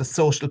syllable for the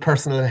social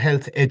personal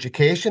health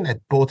education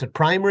at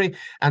primary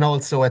and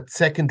also at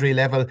secondary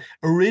level,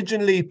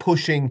 originally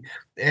pushing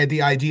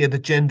the idea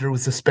that gender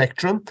was a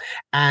spectrum,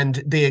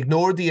 and they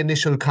ignored the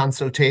initial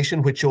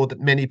consultation, which showed that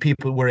many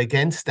people were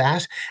against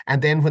that.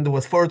 And then when there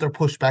was further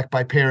pushback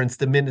by parents,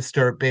 the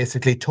minister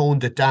basically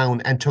toned it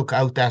down and took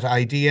out that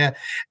idea.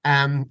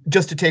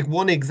 Just to take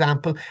one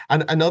example,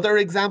 and another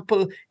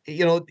example,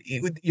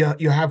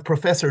 you have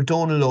Professor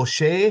Donal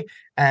O'Shea,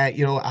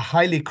 a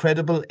highly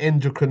credible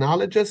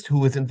endocrinologist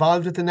who is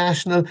involved with the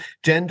National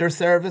Gender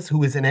Service,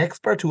 who is an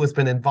expert, who has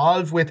been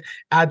involved with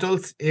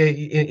adults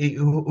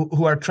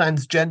who are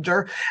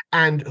transgender,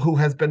 and who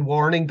has been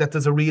warning that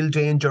there's a real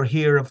danger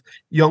here of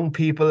young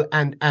people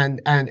and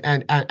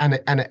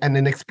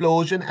an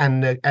explosion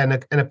and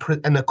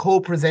a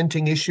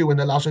co-presenting issue in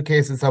a lot of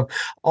cases of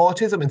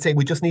autism, and saying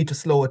we just need to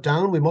slow it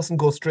down. We mustn't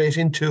go straight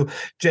into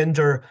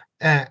gender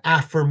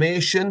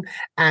affirmation.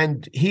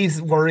 And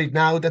he's worried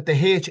now that the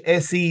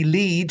HSE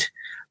lead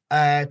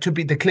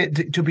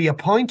to be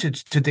appointed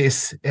to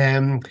this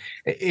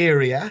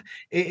area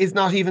is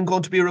not even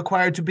going to be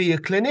required to be a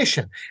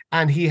clinician.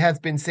 And he has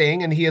been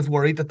saying, and he is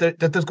worried that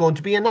there's going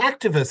to be an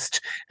activist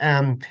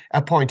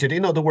appointed.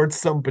 In other words,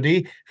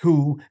 somebody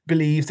who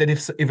believes that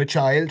if a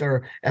child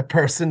or a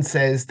person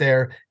says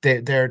they're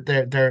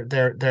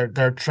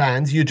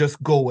trans, you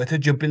just go with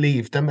it, you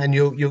believe them, and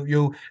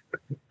you.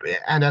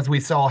 And as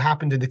we saw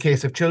happened in the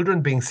case of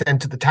children being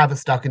sent to the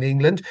Tavistock in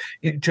England,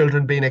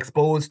 children being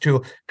exposed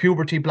to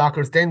puberty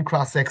blockers, then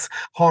cross-sex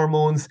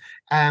hormones,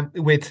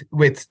 with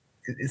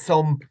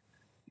some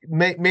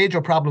major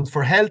problems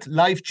for health,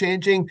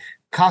 life-changing,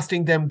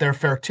 costing them their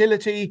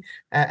fertility,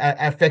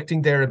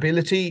 affecting their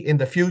ability in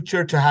the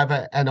future to have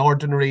an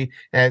ordinary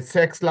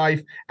sex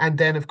life, and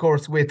then of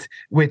course with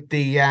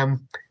the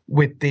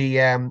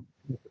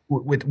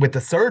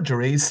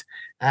surgeries.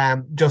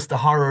 Just the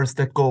horrors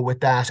that go with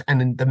that,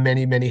 and the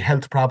many, many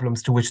health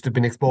problems to which they've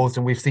been exposed.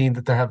 And we've seen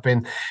that there have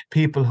been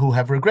people who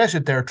have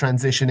regretted their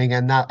transitioning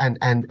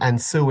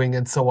and suing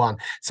and so on.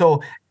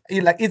 So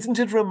Isn't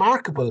it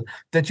remarkable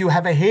that you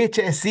have a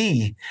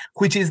HSE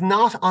which is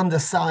not on the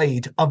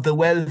side of the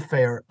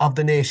welfare of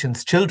the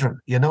nation's children?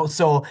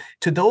 So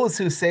to those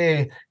who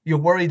say you're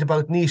worried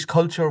about niche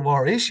culture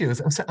war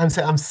issues,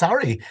 I'm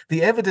sorry.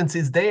 The evidence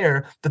is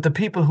there that the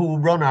people who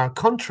run our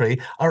country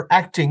are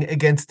acting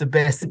against the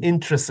best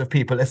interests of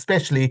people,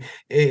 especially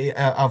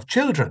of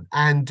children,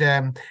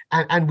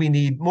 and we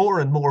need more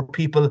and more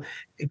people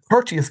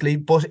courteously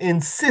but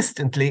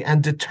insistently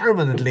and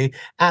determinedly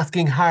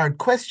asking hard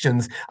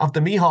questions of the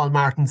Micheál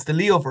Martins, the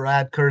Leo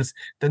Varadkars,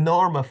 the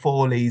Norma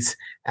Foleys,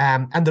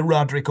 and the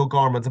Roderick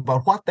O'Gormans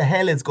about what the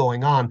hell is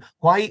going on.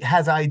 Why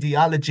has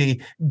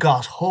ideology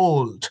got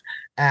hold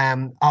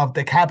of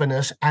the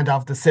cabinet and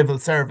of the civil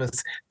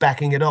service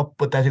backing it up,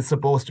 but that is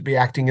supposed to be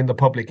acting in the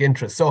public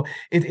interest? So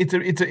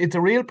it's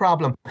a real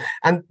problem.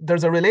 And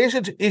there's a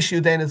related issue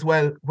then as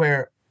well,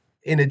 where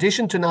in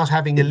addition to not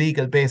having a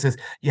legal basis,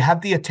 you have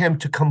the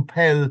attempt to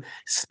compel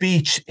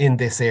speech in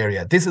this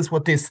area. This is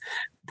what this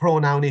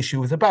pronoun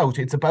issue is about.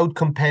 It's about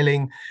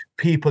compelling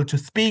people to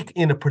speak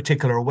in a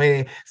particular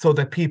way so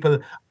that people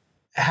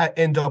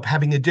end up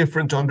having a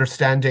different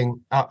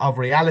understanding of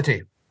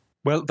reality.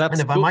 Well, that's...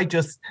 And if I might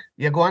just...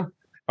 Yeah, go on.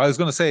 I was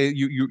going to say,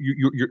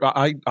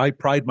 I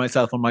pride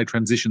myself on my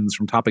transitions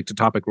from topic to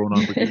topic,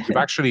 Ronan. But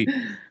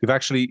you've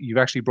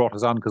actually brought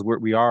us on because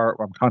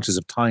I'm conscious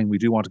of time. We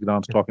do want to get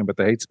on to talking about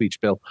the hate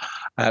speech bill,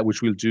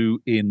 which we'll do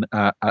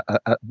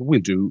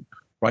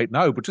right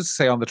now. But just to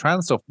say on the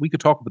trans stuff, we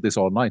could talk about this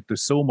all night.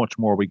 There's so much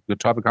more. We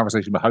could have a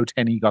conversation about how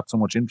Tenny got so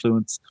much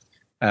influence.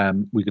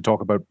 We could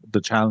talk about the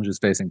challenges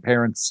facing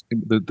parents.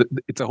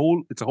 It's a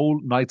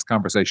whole night's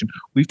conversation.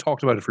 We've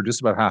talked about it for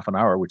just about half an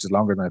hour, which is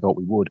longer than I thought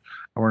we would,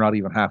 and we're not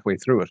even halfway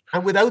through it.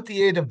 And without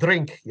the aid of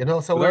drink,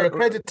 so we're a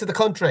credit to the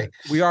country.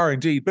 We are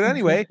indeed. But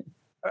anyway,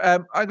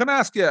 I'm going to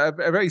ask you a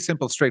very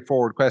simple,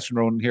 straightforward question,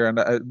 Ronan, here,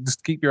 and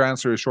just keep your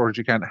answer as short as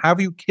you can. Have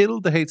you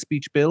killed the hate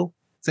speech bill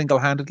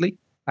single-handedly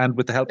and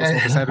with the help of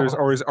some senators,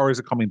 or is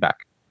it coming back?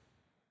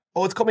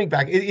 Oh, it's coming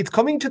back. It's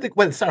coming to the...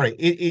 Well, sorry.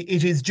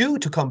 It is due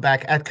to come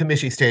back at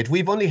committee stage.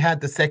 We've only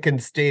had the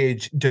second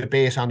stage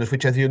debate on it,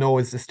 which, as you know,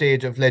 is the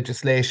stage of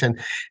legislation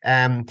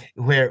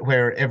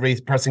where every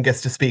person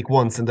gets to speak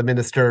once and the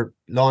minister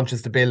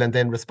launches the bill and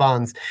then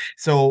responds.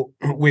 So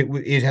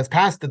it has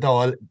passed the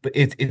Dáil, but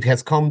it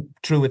has come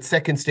through its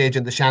second stage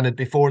in the Seanad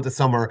before the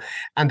summer.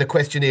 And the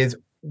question is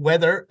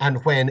whether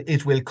and when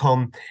it will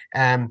come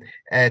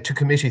to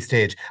committee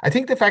stage. I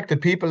think the fact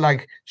that people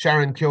like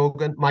Sharon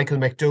Keoghan, Michael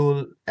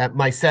McDowell,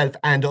 myself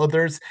and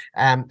others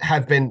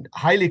have been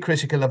highly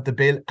critical of the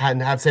bill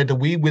and have said that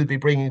we will be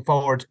bringing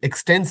forward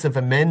extensive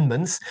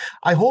amendments,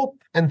 I hope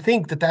and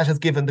think that has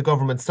given the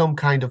government some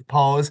kind of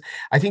pause.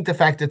 I think the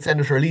fact that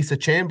Senator Lisa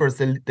Chambers,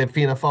 the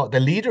Fianna Fáil, the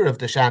leader of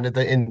the Seanad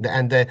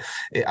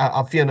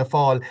of Fianna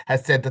Fáil,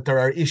 has said that there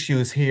are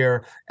issues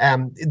here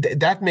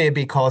that may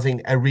be causing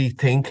a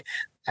rethink.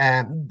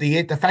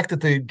 The fact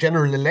that the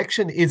general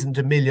election isn't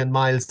a million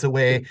miles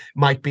away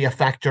might be a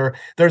factor.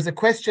 There's a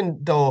question,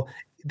 though.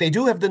 They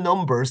do have the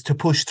numbers to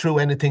push through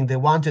anything they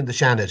want in the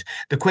Seanad.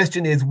 The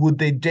question is, would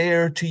they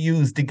dare to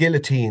use the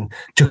guillotine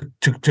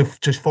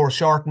to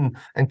foreshorten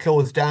and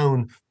close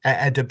down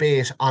a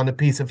debate on a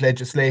piece of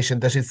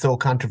legislation that is so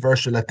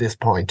controversial at this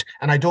point?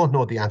 And I don't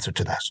know the answer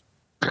to that.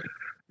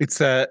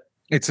 It's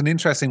an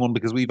interesting one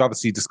because we've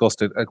obviously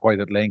discussed it quite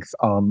at length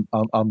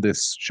on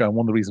this show.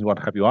 One of the reasons we want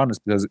to have you on is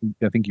because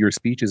I think your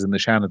speeches in the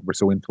Seanad were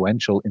so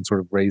influential in sort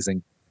of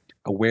raising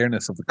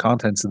awareness of the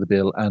contents of the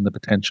bill and the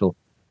potential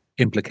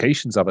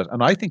implications of it.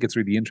 And I think it's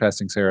really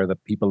interesting, Sarah,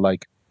 that people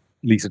like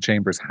Lisa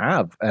Chambers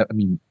have, I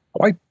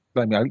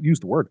use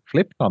the word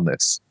flipped on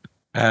this,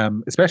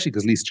 especially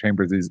because Lisa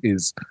Chambers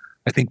is,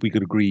 I think we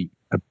could agree,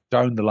 a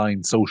down the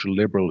line social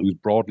liberal who's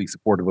broadly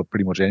supportive of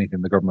pretty much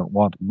anything the government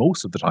want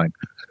most of the time.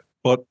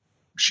 But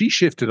she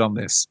shifted on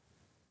this.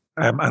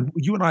 And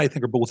you and I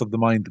think, are both of the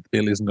mind that the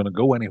bill isn't going to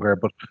go anywhere.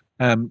 But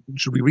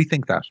should we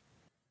rethink that?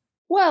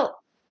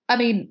 Well, I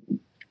mean,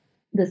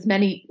 there's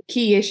many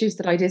key issues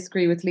that I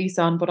disagree with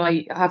Lisa on, but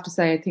I have to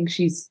say, I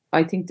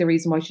think the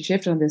reason why she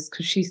shifted on this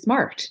because she's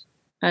smart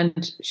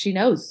and she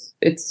knows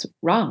it's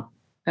wrong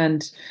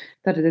and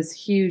that it has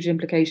huge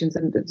implications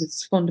and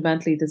it's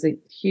fundamentally there's a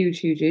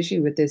huge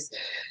issue with this.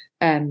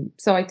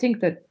 So I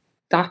think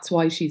that's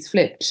why she's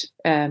flipped.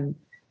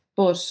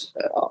 But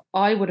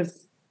I would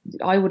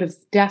have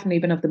definitely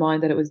been of the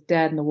mind that it was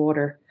dead in the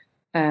water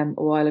a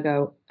while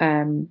ago.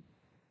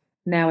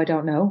 Now I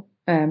don't know.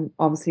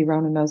 Obviously,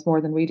 Ronan knows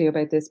more than we do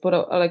about this, but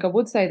I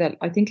would say that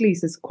I think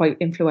Lisa's quite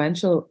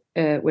influential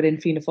within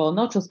Fianna Fáil,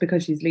 not just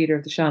because she's leader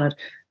of the Seanad,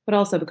 but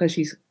also because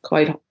she's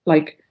quite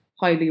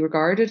highly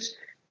regarded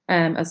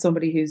as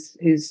somebody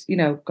who's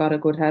got a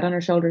good head on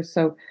her shoulders.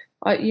 So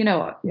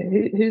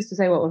who's to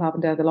say what will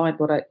happen down the line?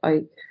 But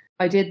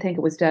I did think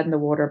it was dead in the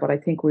water, but I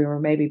think we were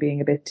maybe being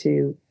a bit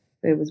too.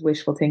 It was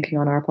wishful thinking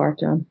on our part,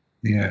 John.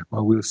 Yeah,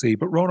 well, we'll see.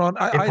 But Ronan,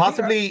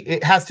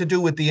 It has to do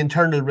with the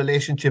internal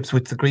relationships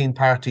with the Green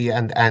Party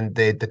and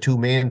the two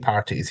main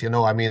parties.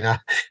 I mean,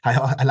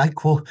 I like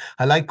quote.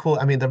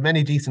 I mean, there are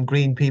many decent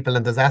Green people,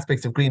 and there's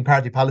aspects of Green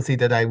Party policy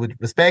that I would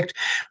respect,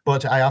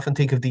 but I often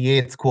think of the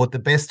Yeats quote: "The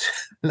best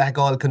lack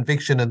all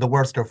conviction, and the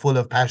worst are full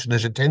of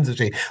passionate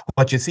intensity."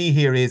 What you see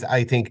here is,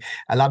 I think,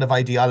 a lot of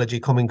ideology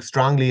coming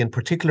strongly, in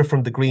particular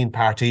from the Green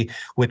Party,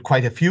 with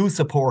quite a few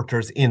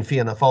supporters in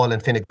Fianna Fáil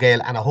and Fine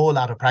Gael, and a whole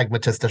lot of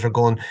pragmatists that are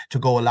going to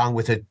go along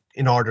with it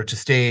in order to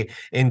stay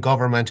in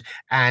government.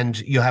 And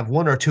you have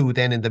one or two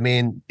then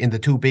in the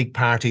two big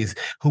parties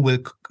who will,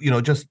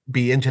 just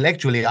be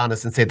intellectually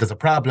honest and say there's a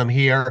problem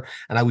here.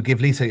 And I would give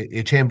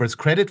Lisa Chambers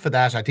credit for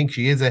that. I think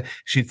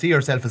she'd see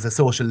herself as a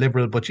social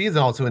liberal, but she is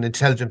also an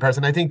intelligent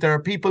person. I think there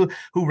are people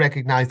who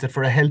recognise that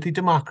for a healthy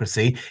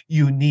democracy,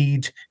 you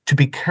need to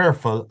be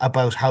careful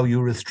about how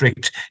you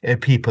restrict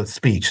people's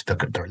speech. There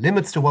are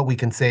limits to what we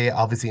can say,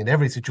 obviously, in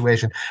every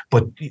situation.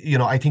 But,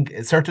 I think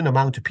a certain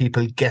amount of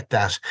people get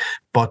that.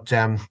 But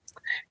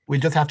we'll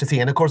just have to see.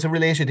 And of course, a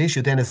related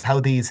issue then is how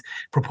these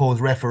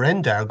proposed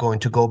referenda are going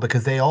to go,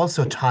 because they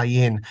also tie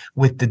in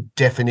with the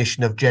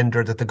definition of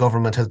gender that the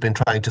government has been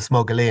trying to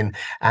smuggle in.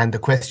 And the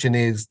question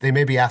is, they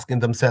may be asking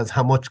themselves,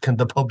 how much can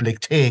the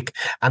public take,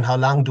 and how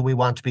long do we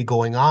want to be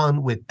going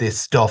on with this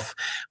stuff,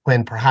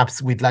 when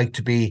perhaps we'd like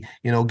to be,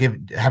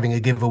 having a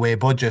giveaway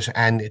budget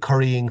and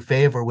currying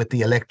favour with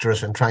the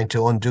electorate and trying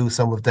to undo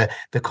some of the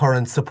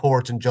current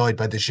support enjoyed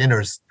by the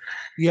Shinners.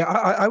 Yeah,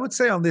 I would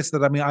say on this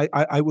that,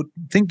 I would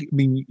think,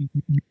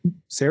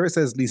 Sarah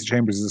says Lisa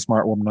Chambers is a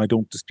smart woman. I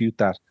don't dispute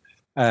that.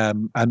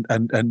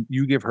 And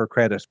you give her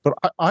credit. But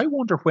I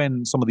wonder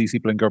when some of these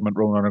people in government,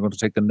 Ronan, are going to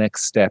take the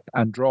next step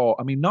and draw,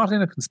 not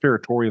in a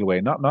conspiratorial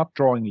way, not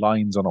drawing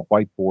lines on a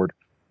whiteboard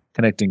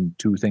connecting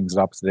two things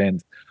at opposite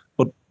ends,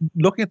 but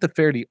looking at the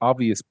fairly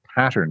obvious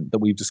pattern that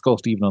we've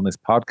discussed even on this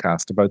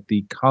podcast about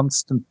the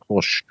constant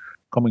push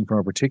coming from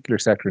a particular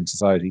sector in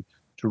society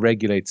to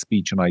regulate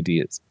speech and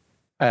ideas.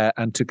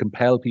 And to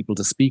compel people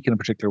to speak in a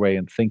particular way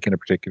and think in a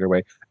particular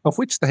way, of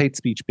which the hate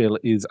speech bill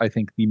is, I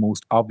think, the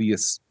most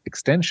obvious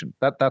extension.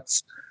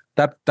 That's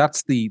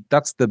the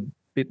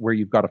bit where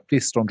you've got a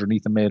fist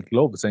underneath a mailed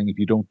glove saying, if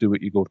you don't do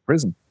it, you go to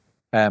prison.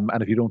 And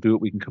if you don't do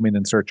it, we can come in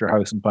and search your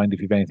house and find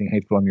if you've anything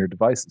hateful on your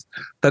devices.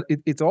 That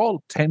it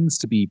all tends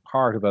to be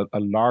part of a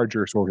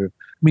larger sort of,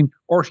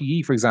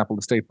 RTE, for example,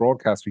 the state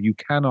broadcaster, you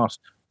cannot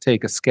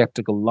take a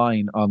skeptical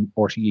line on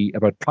RTE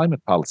about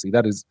climate policy.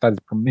 That is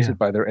permitted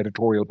by their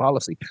editorial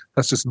policy.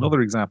 That's just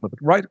another example. But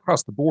right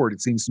across the board,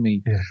 it seems to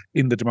me,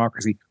 in the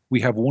democracy, we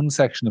have one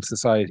section of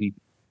society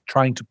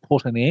trying to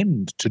put an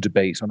end to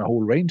debate on a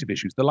whole range of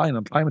issues. The line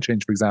on climate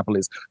change, for example,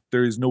 is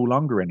there is no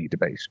longer any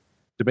debate.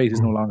 Debate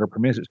is no longer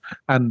permitted.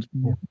 And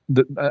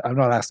I'm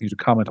not asking you to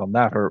comment on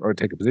that or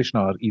take a position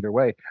on it either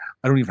way.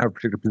 I don't even have a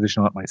particular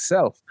position on it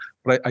myself.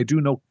 But I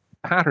do know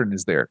pattern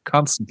is there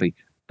constantly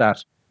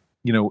that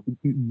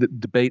the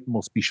debate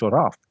must be shut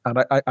off.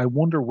 And I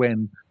wonder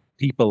when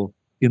people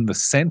in the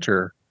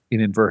centre, in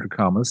inverted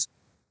commas,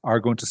 are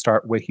going to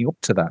start waking up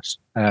to that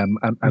and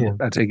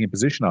taking a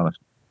position on it.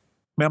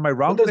 Am I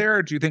wrong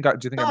there? Do you think? No,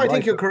 I'm right? I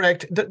think you're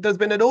correct. There's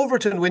been an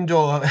Overton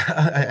window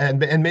and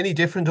many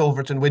different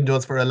Overton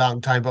windows for a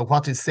long time about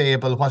what is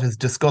sayable, what is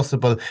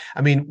discussable.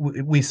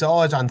 We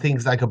saw it on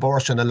things like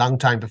abortion a long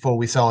time before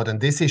we saw it on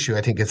this issue.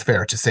 I think it's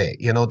fair to say.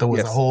 There was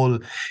a whole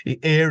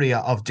area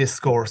of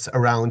discourse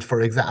around.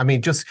 For example,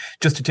 just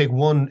to take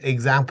one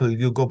example,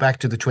 you go back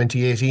to the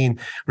 2018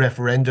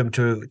 referendum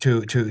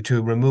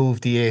to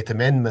remove the Eighth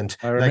Amendment.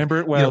 I remember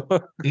it well.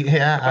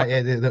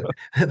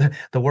 The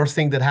worst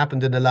thing that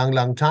happened in a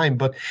long time.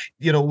 But,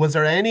 was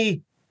there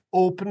any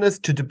openness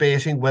to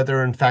debating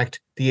whether, in fact,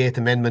 the Eighth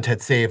Amendment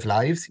had saved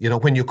lives?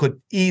 When you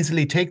could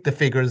easily take the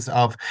figures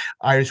of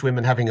Irish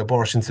women having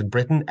abortions in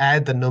Britain,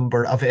 add the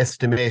number of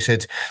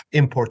estimated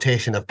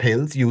importation of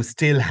pills, you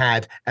still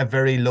had a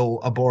very low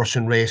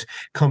abortion rate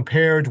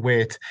compared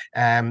with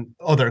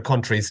other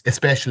countries,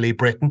 especially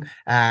Britain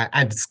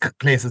and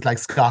places like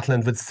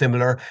Scotland with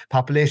similar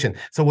population.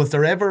 So was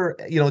there ever,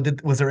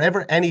 was there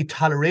ever any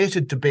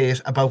tolerated debate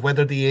about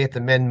whether the Eighth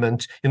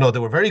Amendment, they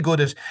were very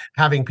good at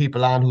having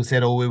people on who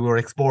said, we were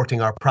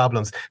exporting our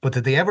problems, but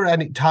did they ever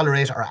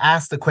tolerate or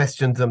ask the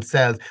questions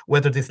themselves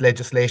whether this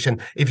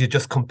legislation, if you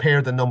just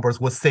compare the numbers,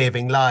 was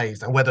saving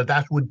lives, and whether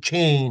that would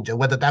change and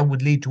whether that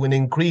would lead to an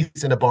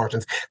increase in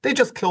abortions? They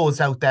just closed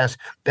out that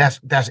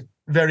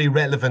very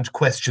relevant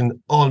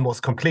question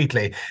almost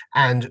completely.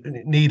 And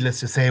needless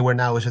to say, we're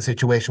now at a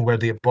situation where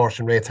the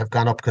abortion rates have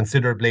gone up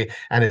considerably,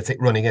 and it's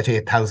running at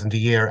 8,000 a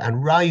year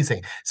and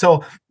rising.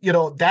 So,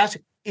 that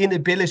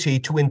inability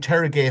to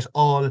interrogate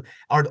all,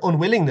 or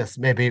unwillingness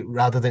maybe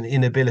rather than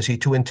inability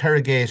to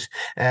interrogate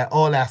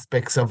all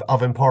aspects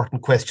of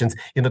important questions.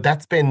 You know,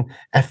 that's been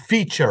a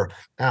feature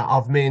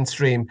of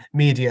mainstream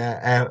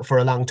media for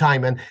a long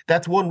time. And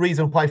that's one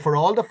reason why, for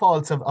all the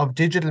faults of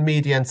digital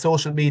media and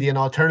social media and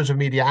alternative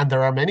media, and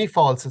there are many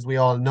faults, as we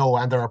all know,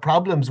 and there are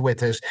problems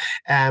with it,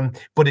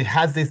 but it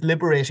has this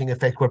liberating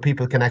effect where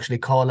people can actually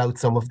call out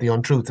some of the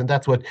untruths. And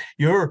that's what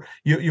your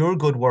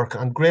good work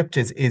on Gript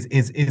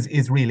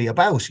is really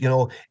about, you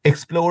know,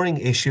 exploring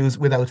issues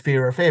without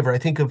fear or favor. I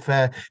think of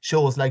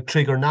shows like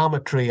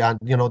Trigonometry on,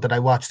 you know, that I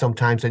watch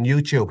sometimes on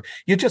YouTube.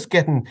 You're just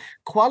getting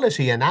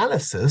quality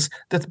analysis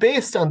that's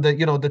based on the,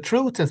 you know, the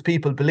truth as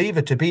people believe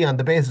it to be, on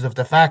the basis of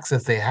the facts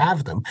as they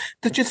have them,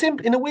 that you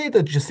in a way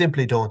that you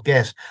simply don't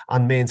get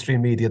on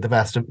mainstream media the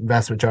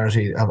vast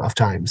majority of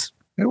times.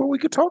 Yeah, well, we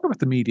could talk about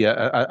the media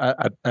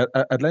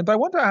at length. I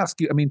want to ask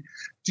you, I mean,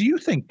 do you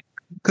think,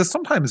 because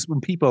sometimes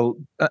when people,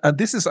 and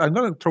this is, I'm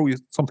going to throw you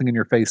something in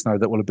your face now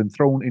that will have been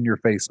thrown in your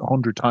face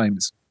 100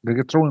 times. They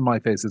get thrown in my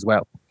face as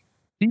well.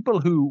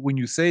 People who, when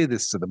you say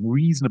this to them,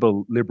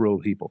 reasonable liberal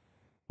people,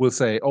 will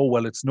say, oh,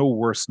 well, it's no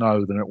worse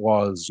now than it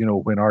was, you know,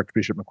 when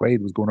Archbishop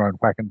McQuaid was going around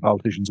whacking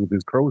politicians with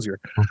his crozier.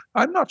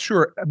 I'm not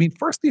sure. I mean,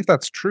 firstly, if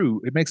that's true,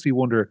 it makes me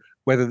wonder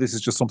whether this is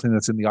just something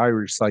that's in the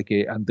Irish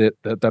psyche and that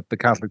the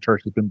Catholic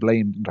Church has been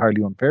blamed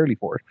entirely unfairly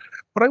for it.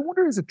 But I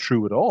wonder, is it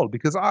true at all?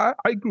 Because I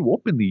grew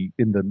up in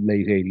the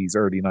late 80s,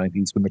 early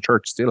 90s, when the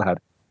church still had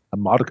a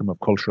modicum of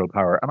cultural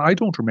power. And I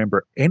don't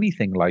remember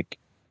anything like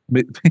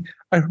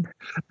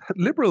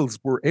liberals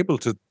were able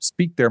to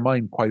speak their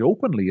mind quite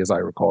openly, as I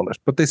recall it,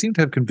 but they seem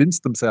to have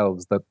convinced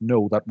themselves that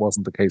no, that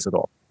wasn't the case at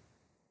all.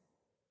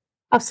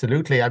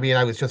 Absolutely. I mean,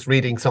 I was just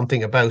reading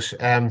something about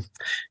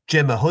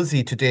Gemma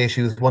Hussey today.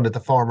 She was one of the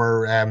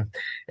former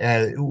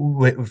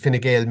Fine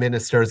Gael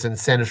ministers and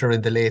senator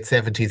in the late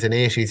 70s and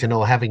 80s, you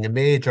know, having a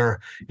major,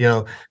 you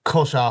know,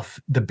 cut off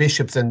the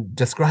bishops and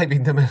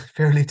describing them in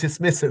fairly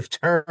dismissive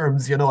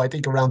terms, you know, I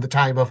think around the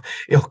time of,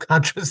 you know,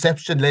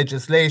 contraception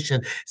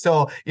legislation.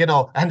 So, you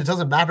know, and it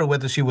doesn't matter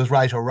whether she was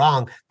right or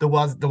wrong. There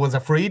was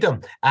a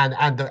freedom and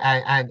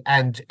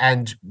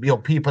you know,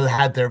 people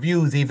had their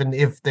views, even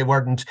if they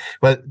weren't,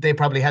 well, they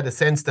probably had a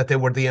sense that they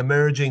were the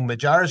emerging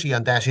majority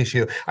on that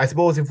issue. I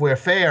suppose if we're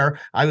fair,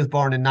 I was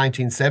born in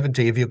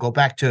 1970. If you go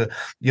back to,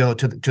 you know,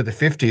 to the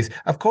 50s,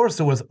 of course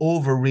there was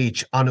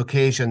overreach on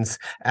occasions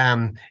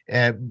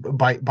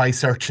by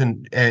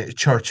certain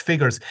church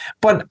figures.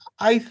 But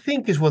I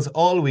think it was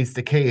always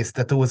the case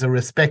that there was a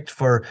respect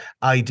for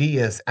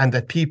ideas, and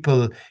that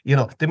people, you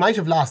know, they might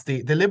have lost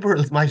the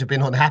liberals might have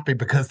been unhappy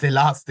because they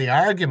lost the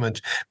argument,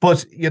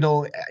 but, you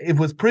know, it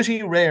was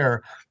pretty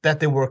rare that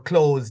they were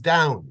closed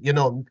down. You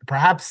know,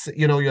 perhaps,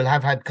 you know, you'll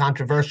have had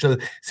controversial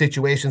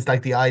situations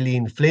like the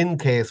Eileen Flynn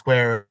case,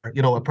 where,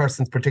 you know, a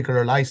person's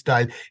particular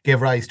lifestyle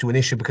gave rise to an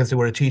issue because they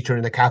were a teacher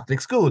in a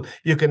Catholic school.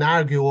 You can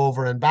argue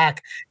over and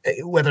back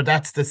whether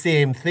that's the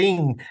same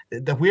thing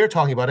that we're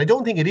talking about. I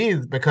don't think it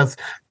is, because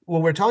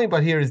what we're talking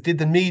about here is, did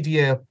the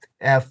media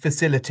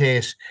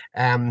facilitate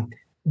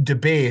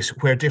debate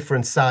where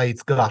different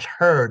sides got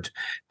heard?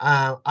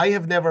 I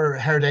have never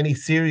heard any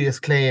serious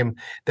claim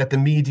that the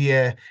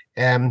media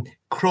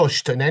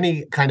crushed on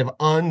any kind of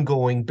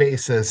ongoing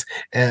basis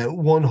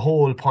one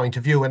whole point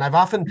of view. And I've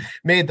often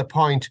made the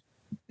point,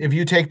 if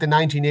you take the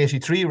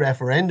 1983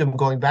 referendum,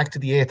 going back to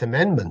the Eighth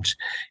Amendment,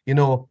 you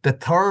know, the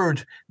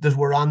third that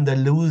were on the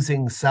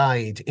losing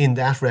side in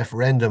that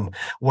referendum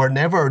were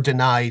never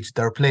denied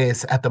their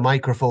place at the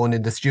microphone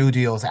in the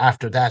studios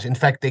after that. In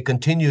fact, they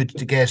continued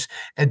to get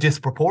a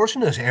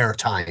disproportionate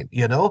airtime,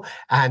 you know,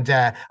 and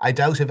I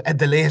doubt if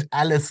the late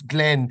Alice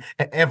Glenn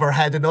ever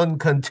had an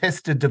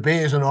uncontested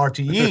debate on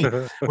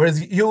RTE.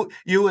 Whereas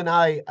you and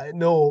I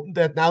know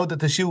that now that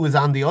the shoe is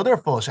on the other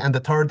foot, and the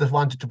third that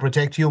wanted to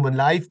protect human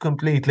life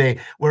completely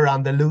were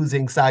on the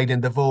losing side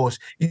in the vote,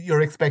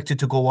 you're expected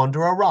to go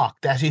under a rock.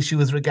 That issue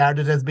is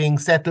regarded as being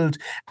settled,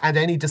 and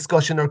any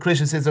discussion or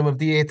criticism of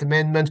the Eighth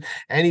Amendment,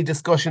 any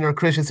discussion or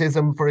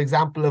criticism, for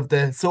example, of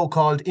the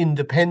so-called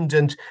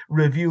independent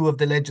review of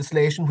the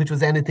legislation, which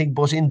was anything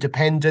but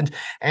independent,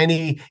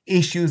 any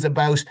issues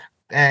about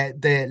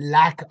the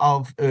lack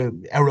of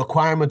a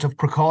requirement of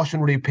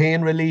precautionary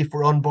pain relief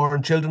for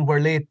unborn children where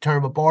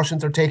late-term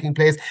abortions are taking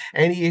place,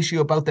 any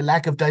issue about the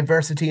lack of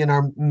diversity in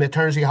our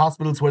maternity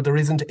hospitals where there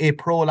isn't a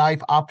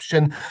pro-life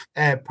option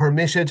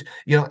permitted,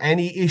 you know,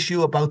 any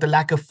issue about the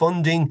lack of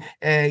funding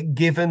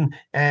given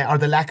or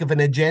the lack of an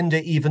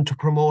agenda even to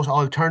promote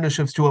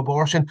alternatives to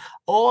abortion,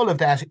 all of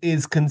that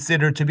is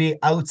considered to be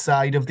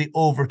outside of the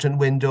Overton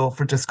window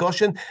for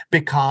discussion,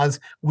 because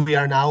we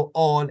are now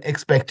all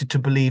expected to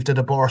believe that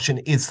abortion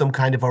is some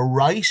kind of a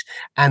right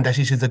and that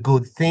it is a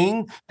good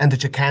thing and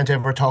that you can't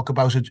ever talk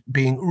about it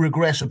being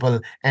regrettable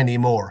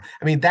anymore.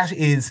 I mean, that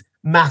is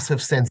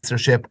massive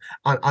censorship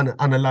on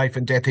a life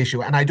and death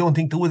issue. And I don't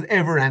think there was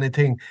ever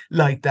anything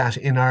like that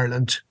in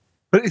Ireland.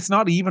 But it's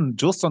not even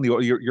just on the.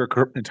 You're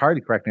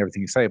entirely correct in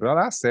everything you say. But I'll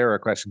ask Sarah a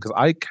question because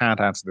I can't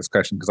answer this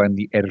question because I'm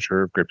the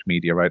editor of Gript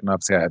Media, right? And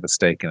obviously I have a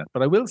stake in it.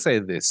 But I will say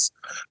this: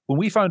 when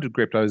we founded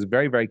Gript, I was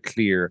very, very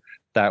clear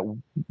that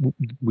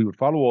we would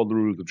follow all the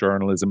rules of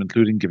journalism,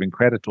 including giving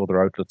credit to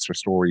other outlets for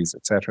stories,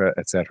 etc.,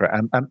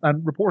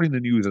 and reporting the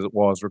news as it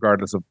was,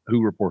 regardless of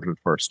who reported it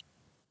first.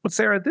 But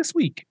Sarah, this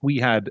week we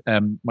had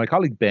my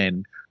colleague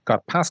Ben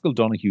got Pascal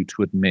Donoghue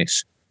to admit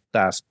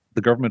that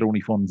the government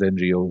only funds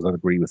NGOs that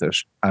agree with it,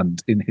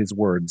 and in his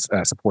words,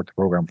 support the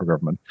programme for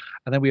government.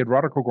 And then we had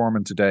Roderick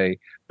O'Gorman today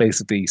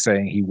basically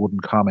saying he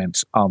wouldn't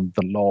comment on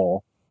the law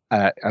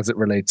as it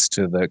relates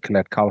to the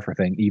Colette Colfer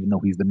thing, even though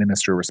he's the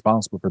minister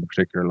responsible for the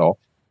particular law.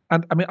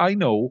 And I mean, I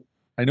know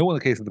in the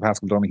case of the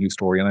Pascal Donoghue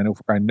story,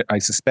 and I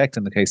suspect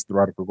in the case of the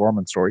Roderick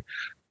O'Gorman story,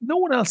 no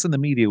one else in the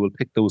media will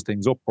pick those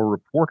things up or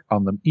report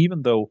on them,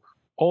 even though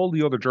all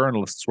the other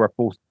journalists were at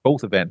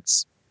both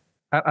events.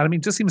 And I mean,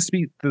 it just seems to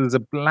be there's a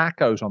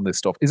blackout on this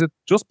stuff. Is it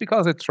just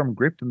because it's from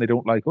Gript and they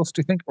don't like us? Do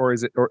you think, or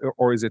is it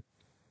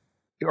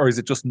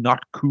just not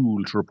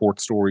cool to report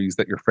stories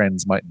that your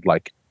friends mightn't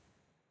like?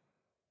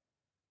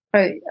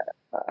 I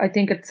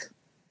think it's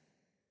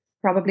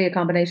probably a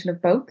combination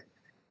of both,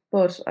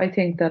 but I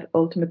think that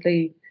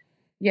ultimately,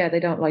 yeah,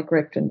 they don't like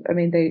Gript, and I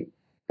mean they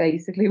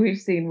basically we've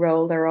seen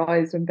roll their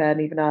eyes when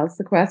Ben even asks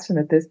the question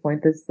at this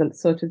point.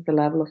 Such is the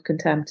level of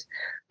contempt.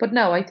 But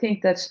no, I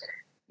think that,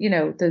 you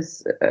know,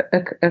 there's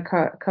a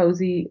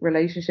cozy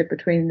relationship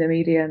between the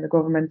media and the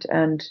government,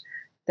 and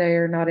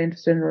they're not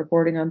interested in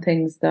reporting on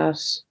things that,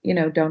 you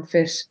know, don't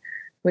fit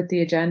with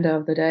the agenda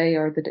of the day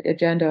or the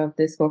agenda of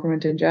this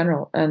government in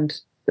general.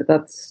 And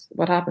that's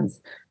what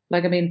happens.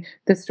 Like, I mean,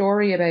 the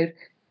story about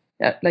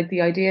like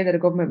the idea that a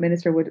government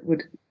minister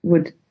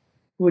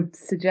would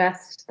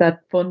suggest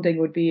that funding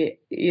would be,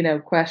 you know,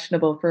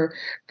 questionable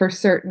for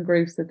certain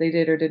groups that they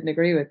did or didn't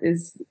agree with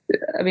is,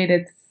 I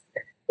mean,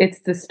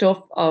 it's the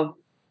stuff of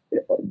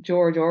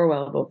George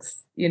Orwell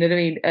books, you know what I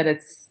mean? And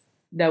it's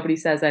nobody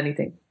says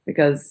anything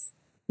because,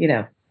 you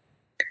know,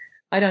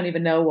 I don't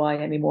even know why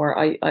anymore.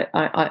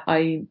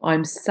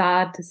 I'm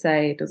sad to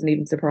say, it doesn't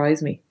even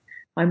surprise me.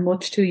 I'm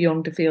much too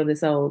young to feel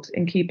this old,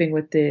 in keeping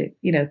with the,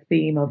 you know,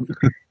 theme of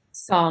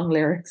song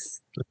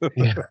lyrics.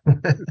 Yeah.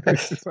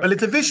 Well,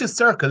 it's a vicious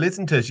circle,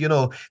 isn't it? You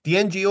know, the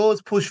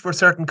NGOs push for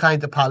certain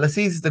kind of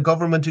policies, the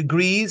government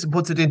agrees,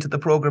 puts it into the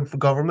programme for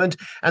government,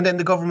 and then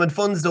the government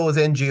funds those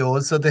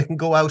NGOs so they can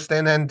go out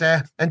then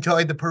and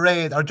join the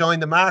parade or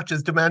join the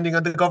marches demanding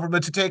on the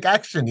government to take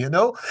action, you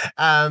know?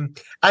 And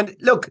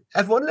look,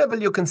 at one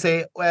level you can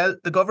say, well,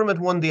 the government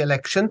won the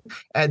election,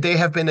 they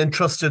have been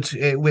entrusted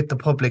with the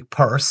public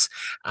purse,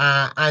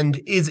 and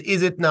is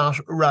it not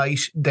right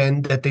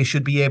then that they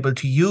should be able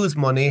to use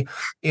money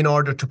in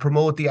order to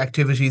promote the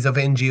activities of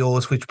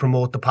NGOs which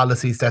promote the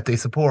policies that they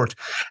support?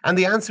 And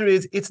the answer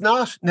is it's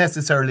not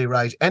necessarily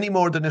right, any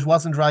more than it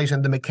wasn't right.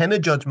 And the McKenna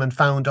judgment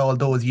found all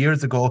those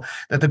years ago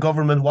that the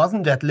government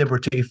wasn't at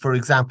liberty, for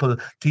example,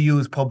 to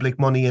use public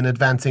money in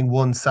advancing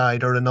one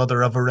side or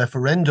another of a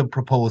referendum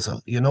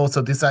proposal. You know,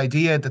 so this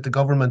idea that the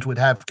government would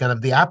have kind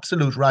of the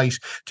absolute right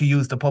to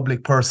use the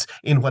public purse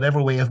in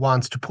whatever way it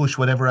wants to push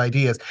whatever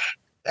ideas,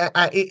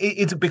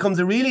 it becomes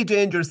a really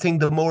dangerous thing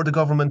the more the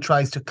government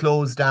tries to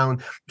close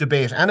down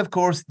debate. And of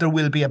course, there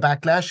will be a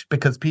backlash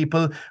because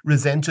people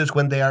resent it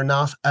when they are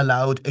not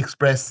allowed to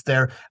express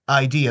their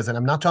ideas. And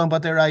I'm not talking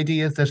about their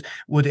ideas that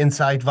would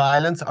incite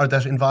violence or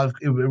that involve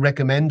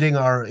recommending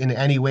or in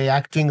any way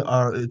acting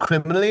or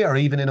criminally or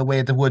even in a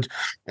way that would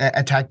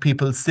attack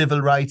people's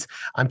civil rights.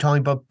 I'm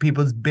talking about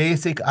people's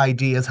basic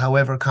ideas,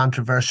 however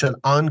controversial,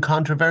 on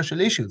controversial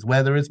issues,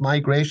 whether it's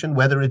migration,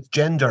 whether it's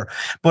gender.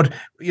 But,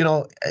 you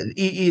know,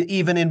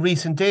 even in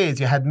recent days,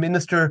 you had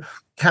Minister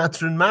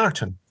Catherine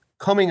Martin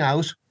coming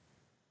out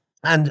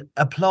and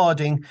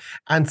applauding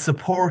and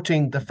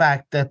supporting the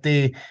fact that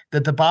the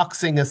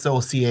Boxing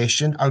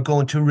Association are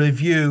going to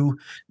review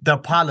their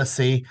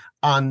policy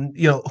on,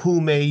 you know, who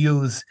may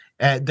use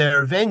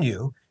their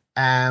venue.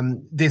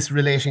 This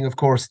relating, of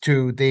course,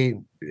 to the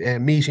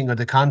meeting or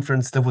the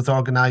conference that was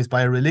organised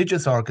by a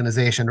religious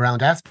organisation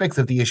around aspects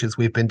of the issues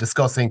we've been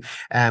discussing,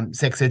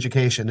 sex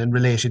education and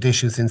related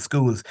issues in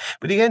schools.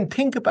 But again,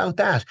 think about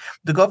that.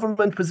 The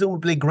government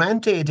presumably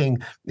grant-aiding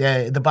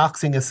the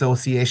Boxing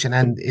Association,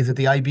 and is it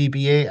the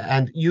IBBA,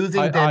 and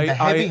using then the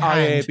heavy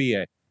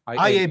hand...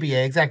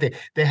 IABA, exactly.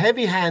 The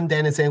heavy hand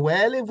then is saying,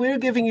 well, if we're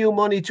giving you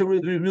money to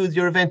use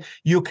your event,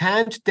 you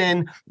can't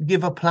then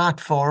give a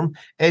platform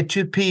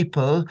to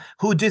people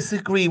who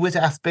disagree with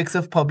aspects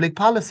of public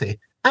policy.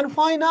 And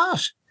why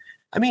not?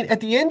 I mean, at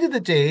the end of the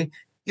day,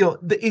 you know,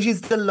 it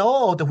is the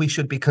law that we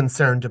should be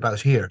concerned about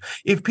here.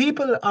 If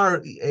people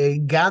are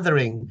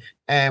gathering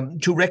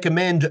to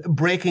recommend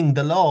breaking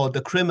the law,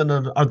 the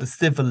criminal or the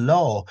civil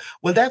law.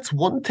 Well, that's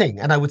one thing.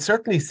 And I would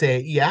certainly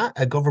say, yeah,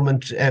 a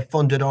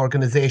government-funded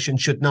organisation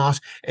should not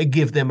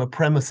give them a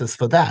premises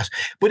for that.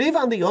 But if,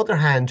 on the other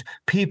hand,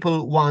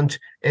 people want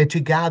to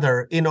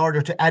gather in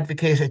order to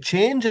advocate a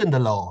change in the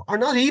law, or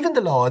not even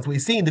the law, as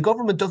we've seen, the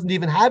government doesn't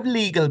even have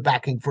legal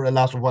backing for a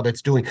lot of what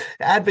it's doing,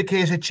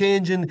 advocate a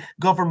change in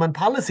government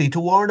policy to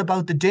warn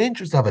about the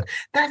dangers of it.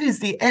 That is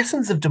the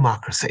essence of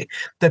democracy,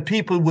 that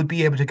people would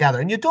be able to gather.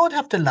 And you don't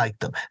have to like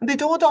them, and they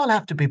don't all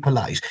have to be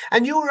polite.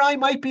 And you or I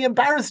might be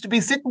embarrassed to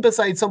be sitting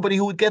beside somebody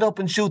who would get up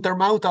and shoot their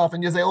mouth off,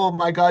 and you say, oh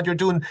my God, you're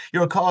doing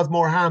your cause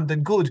more harm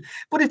than good.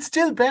 But it's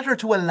still better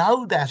to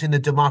allow that in a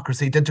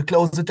democracy than to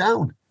close it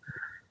down.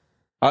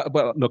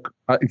 Well, look,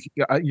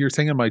 you're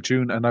singing my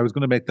tune, and I was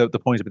going to make the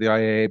point about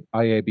the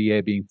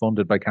IABA being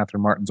funded by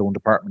Catherine Martin's own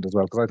department as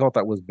well, because I thought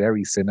that was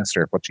very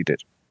sinister what she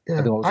did.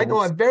 Yeah, I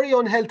know, a very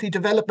unhealthy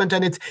development,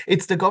 and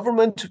it's the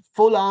government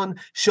full on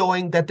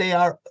showing that they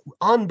are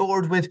on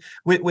board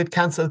with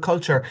cancel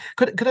culture.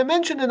 Could I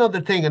mention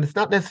another thing? And it's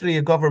not necessarily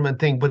a government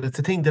thing, but it's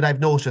a thing that I've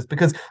noticed,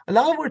 because a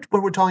lot of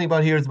what we're talking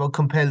about here is about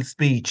compelled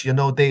speech. You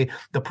know, the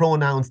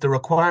pronouns, the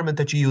requirement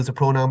that you use a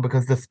pronoun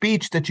because the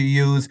speech that you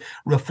use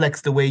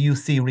reflects the way you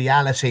see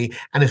reality,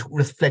 and it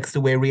reflects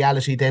the way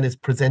reality then is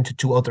presented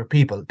to other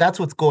people. That's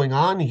what's going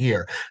on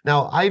here.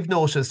 Now, I've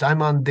noticed,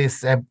 I'm on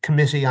this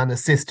committee on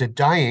assisted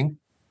dying.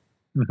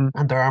 Mm-hmm.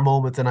 And there are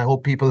moments, and I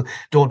hope people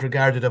don't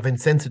regard it as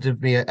insensitive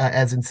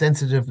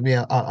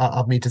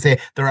of me to say,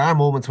 there are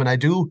moments when I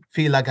do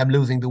feel like I'm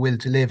losing the will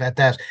to live at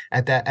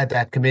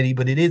that committee.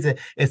 But it is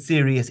a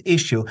serious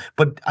issue.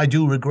 But I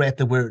do regret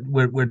that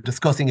we're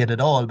discussing it at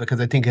all, because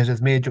I think it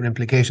has major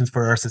implications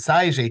for our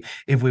society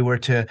if we were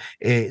to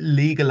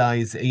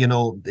legalize,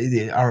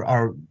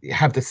 or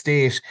have the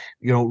state,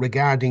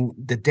 regarding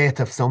the death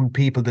of some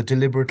people, the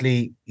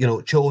deliberately,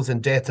 chosen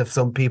death of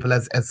some people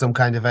as some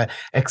kind of a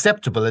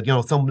acceptable.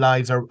 Some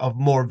lives are of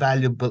more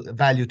value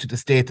to the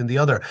state than the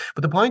other.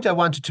 But the point I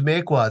wanted to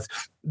make was,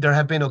 there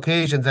have been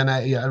occasions, and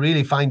I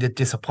really find it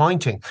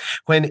disappointing,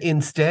 when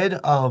instead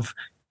of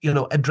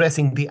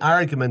addressing the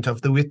argument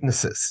of the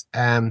witnesses,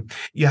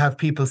 you have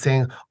people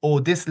saying,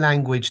 oh, this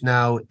language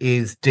now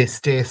is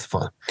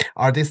distasteful,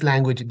 or this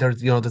language,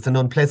 there's an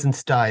unpleasant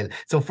style.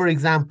 So, for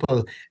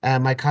example,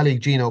 my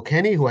colleague Gino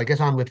Kenny, who I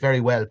get on with very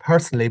well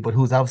personally, but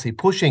who's obviously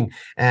pushing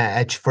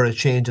for a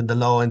change in the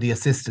law in the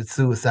assisted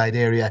suicide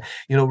area,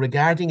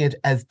 regarding it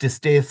as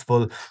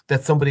distasteful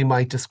that somebody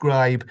might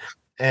describe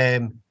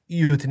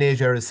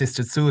euthanasia or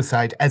assisted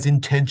suicide as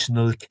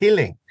intentional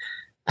killing.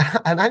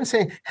 And I'm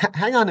saying,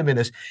 hang on a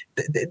minute,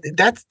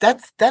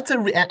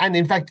 and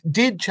in fact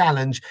did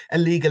challenge a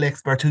legal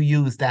expert who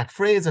used that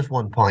phrase at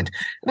one point.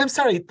 And I'm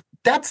sorry,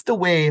 that's the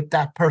way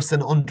that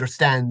person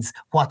understands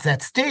what's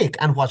at stake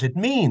and what it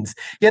means.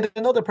 Yet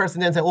another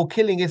person then said, oh,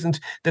 killing isn't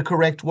the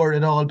correct word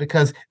at all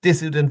because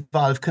this would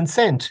involve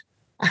consent.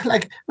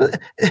 Like,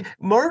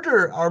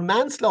 murder or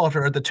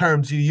manslaughter are the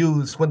terms you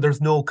use when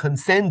there's no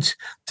consent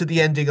to the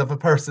ending of a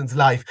person's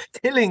life.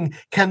 Killing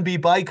can be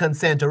by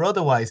consent or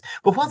otherwise.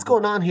 But what's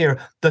going on here?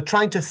 They're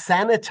trying to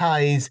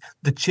sanitize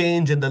the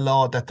change in the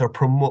law that they're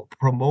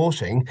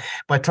promoting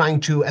by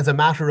trying to, as a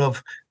matter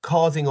of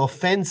causing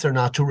offence or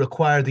not, to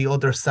require the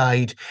other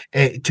side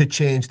to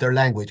change their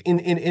language.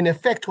 In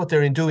effect, what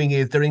they're doing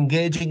is they're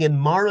engaging in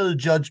moral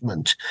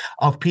judgment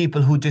of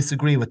people who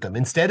disagree with them.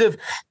 Instead of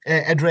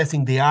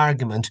addressing the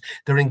argument,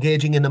 they're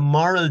engaging in a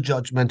moral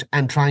judgment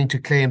and trying to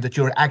claim that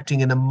you're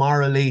acting in a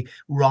morally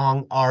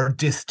wrong or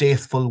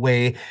distasteful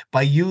way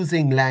by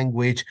using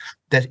language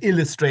that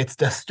illustrates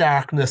the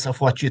starkness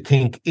of what you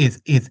think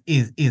is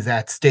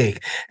at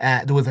stake.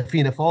 There was a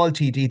Fianna Fáil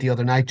TD the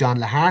other night, John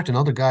Lahart,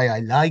 another guy I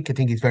like. I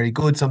think he's very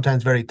good,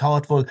 sometimes very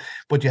thoughtful.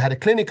 But you had a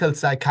clinical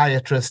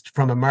psychiatrist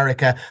from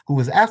America who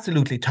was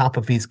absolutely top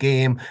of his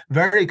game,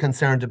 very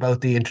concerned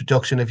about the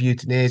introduction of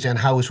euthanasia and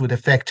how it would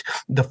affect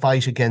the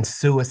fight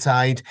against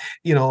suicide.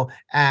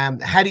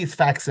 Had his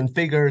facts and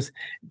figures,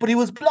 but he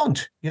was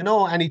blunt,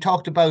 and he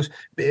talked about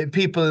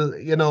people,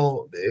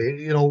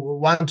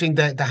 wanting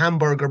the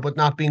hamburger, but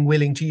not being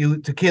willing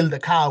to kill the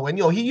cow. And,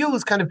 he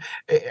used kind of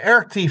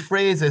earthy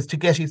phrases to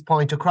get his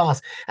point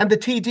across. And the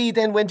TD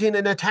then went in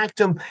and attacked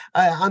him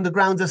on the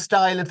grounds of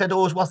style and said,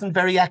 oh, it wasn't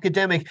very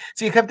academic.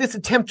 So you have this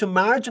attempt to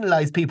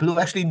marginalize people who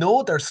actually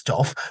know their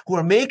stuff, who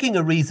are making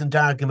a reasoned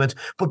argument,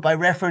 but by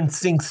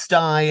referencing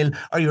style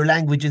or your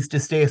language is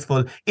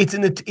distasteful, it's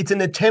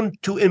an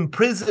attempt to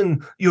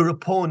imprison your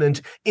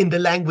opponent in the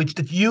language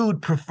that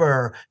you'd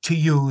prefer to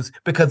use,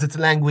 because it's a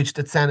language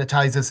that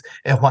sanitizes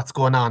what's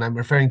going on. I'm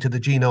referring to the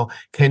Gino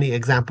Kenny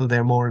example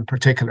there more in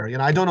particular.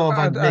 I don't know if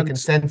I'm making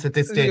sense at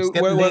this stage. It's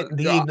getting late in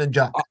the evening,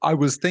 John. I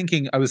was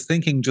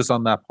thinking just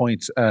on that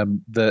point,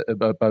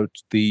 about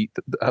the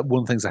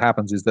one of the things that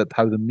happens is that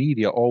how the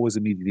media always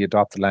immediately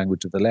adopt the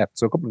language of the left.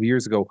 So a couple of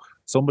years ago,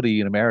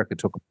 somebody in America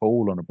took a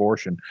poll on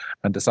abortion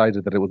and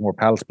decided that it was more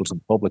palatable to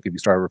the public if you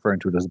started referring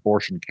to it as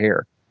abortion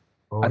care.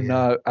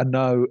 Now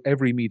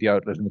every media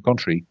outlet in the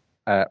country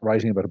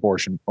writing about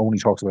abortion only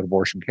talks about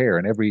abortion care,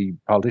 and every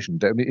politician.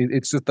 I mean,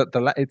 it's just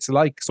that it's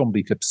like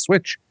somebody flips a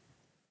switch.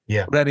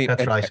 Yeah, but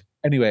that's right.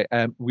 Anyway,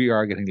 we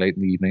are getting late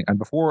in the evening, and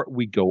before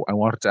we go, I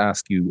wanted to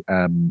ask you,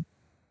 and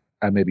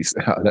maybe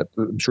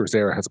I'm sure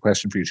Sarah has a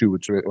question for you too,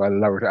 which I'll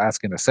allow her to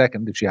ask in a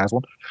second if she has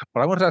one.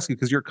 But I want to ask you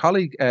because your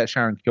colleague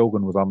Sharon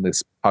Kyogan was on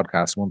this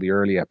podcast, one of the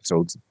early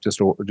episodes,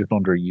 just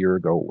under a year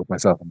ago, with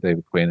myself and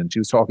David Quinn, and she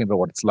was talking about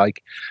what it's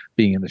like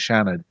being in the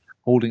Seanad,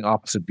 holding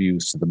opposite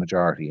views to the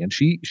majority, and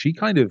she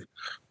kind of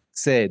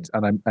said,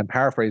 and I'm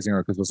paraphrasing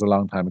her because it was a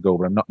long time ago,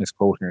 but I'm not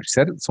misquoting her. She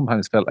said it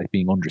sometimes felt like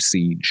being under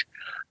siege,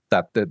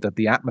 that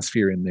the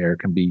atmosphere in there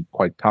can be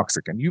quite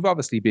toxic. And you've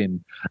obviously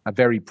been a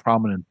very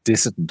prominent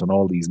dissident on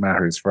all these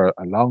matters for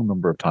a long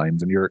number of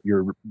times, and your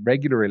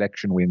regular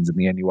election wins in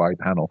the NUI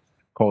panel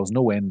cause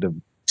no end of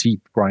teeth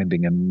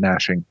grinding and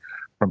gnashing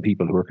from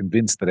people who are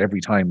convinced that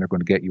every time they're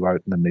going to get you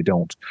out and then they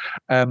don't.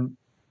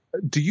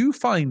 Do you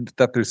find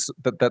that there's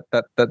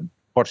that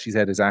what she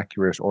said is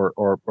accurate,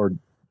 or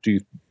do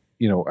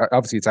you,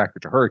 obviously it's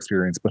accurate to her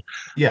experience, but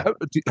yeah,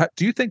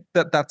 do you think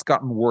that that's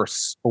gotten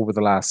worse over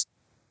the last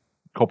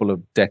couple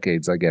of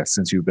decades, I guess,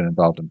 since you've been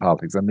involved in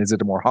politics? And is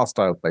it a more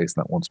hostile place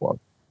than it once was?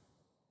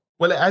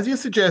 Well, as you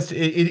suggest,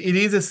 it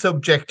is a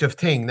subjective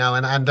thing now,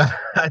 and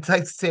I'd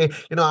like to say,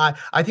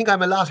 I think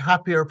I'm a lot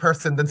happier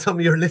person than some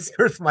of your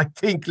listeners might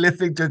think,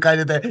 listening to kind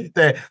of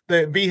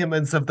the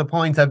vehemence of the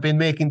points I've been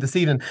making this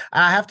evening.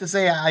 I have to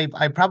say,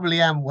 I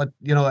probably am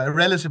a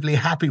relatively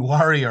happy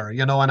warrior,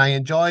 and I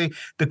enjoy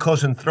the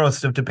cut and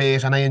thrust of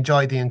debate, and I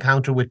enjoy the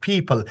encounter with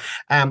people.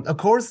 Of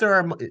course, there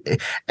are,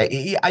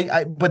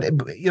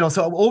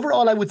 so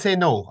overall, I would say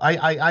no.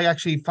 I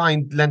actually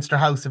find Leinster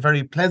House a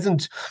very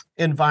pleasant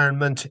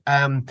environment.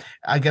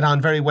 I get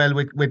on very well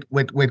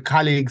with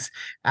colleagues,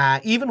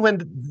 even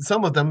when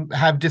some of them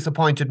have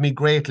disappointed me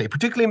greatly,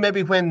 particularly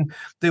maybe when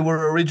they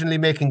were originally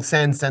making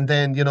sense and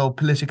then,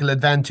 political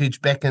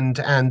advantage beckoned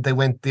and they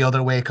went the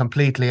other way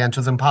completely, and it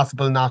was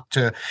impossible not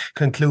to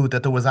conclude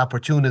that there was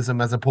opportunism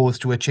as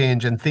opposed to a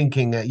change in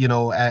thinking,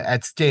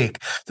 at stake.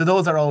 So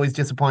those are always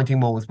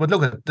disappointing moments. But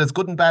look, there's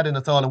good and bad in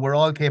us all, and we're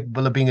all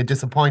capable of being a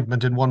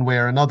disappointment in one way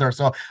or another.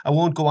 So I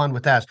won't go on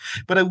with that.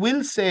 But I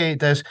will say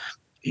that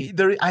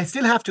I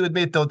still have to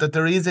admit, though, that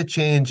there is a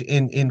change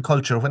in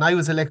culture. When I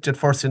was elected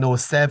first in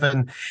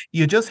 2007,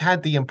 you just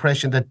had the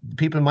impression that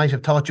people might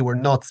have thought you were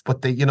nuts,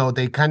 but they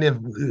kind of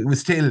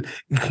was still,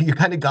 you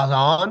kind of got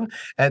on.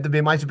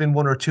 There might have been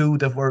one or two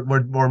that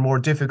were more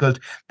difficult.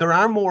 There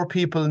are more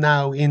people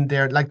now in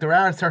there. Like, there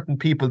are certain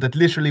people that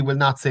literally will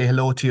not say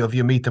hello to you if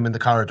you meet them in the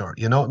corridor.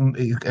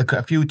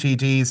 A few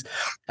TDs,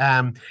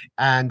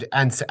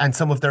 and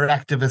some of their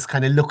activists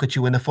kind of look at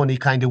you in a funny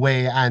kind of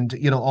way, and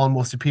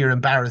almost appear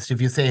embarrassed if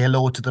you say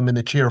hello to them in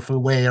a cheerful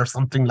way or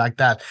something like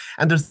that.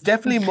 And there's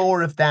definitely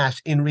more of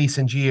that in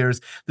recent years.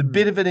 The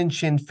bit of it in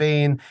Sinn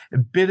Féin, a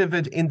bit of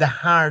it in the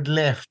hard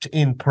left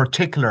in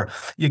particular.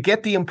 You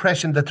get the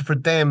impression that for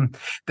them,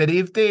 that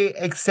if they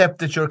accept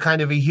that you're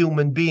kind of a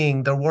human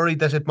being, they're worried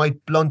that it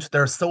might blunt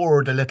their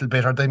sword a little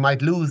bit, or they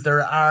might lose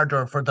their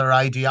ardor for their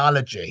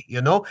ideology,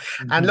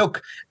 Mm-hmm. And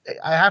look,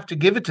 I have to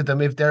give it to them.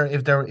 If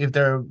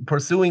they're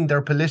pursuing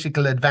their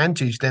political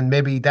advantage, then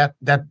maybe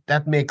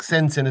that makes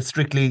sense in a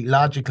strictly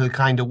logical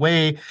kind of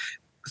way.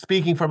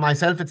 Speaking for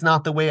myself, it's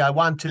not the way I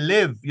want to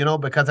live,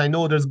 because I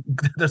know there's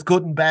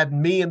good and bad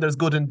in me, and there's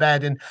good and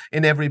bad in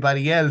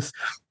everybody else.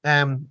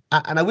 And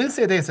I will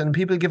say this, and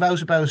people give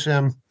out about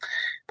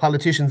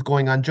politicians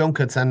going on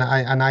junkets, and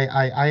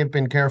I have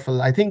been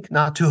careful, I think,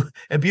 not to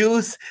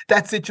abuse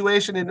that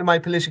situation in my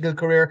political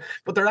career.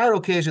 But there are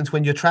occasions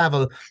when you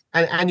travel,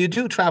 and you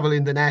do travel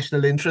in the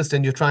national interest,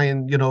 and you try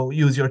and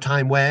use your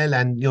time well,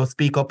 and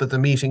speak up at the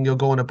meeting you're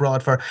going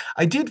abroad for.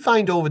 I did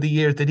find over the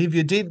years that if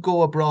you did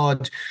go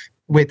abroad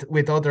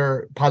with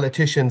other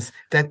politicians,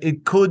 that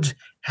it could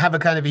have a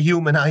kind of a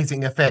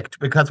humanizing effect,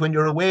 because when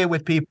you're away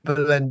with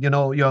people and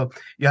you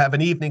have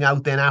an evening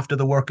out then after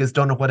the work is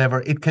done or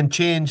whatever, it can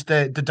change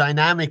the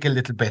dynamic a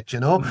little bit,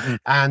 Mm-hmm.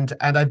 And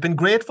I've been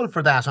grateful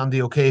for that on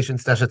the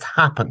occasions that it's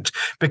happened,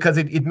 because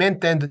it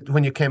meant then that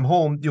when you came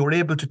home, you were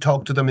able to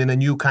talk to them in a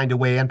new kind of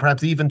way, and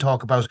perhaps even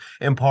talk about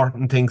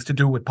important things to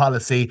do with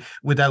policy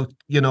without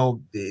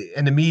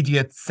an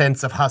immediate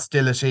sense of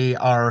hostility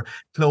or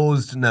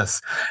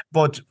closedness.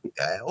 But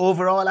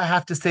overall, I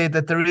have to say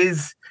that there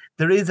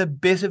is a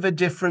bit of a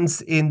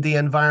difference in the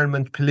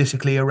environment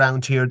politically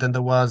around here than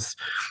there was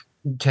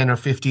 10 or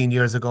 15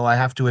 years ago. I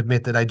have to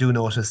admit that I do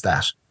notice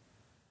that.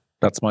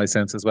 That's my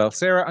sense as well.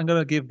 Sarah, I'm going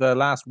to give the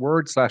last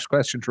word /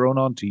 question to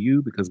Ronan to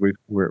you, because we're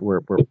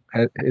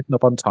hitting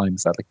up on time,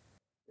 sadly.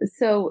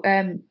 So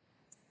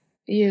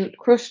you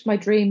crushed my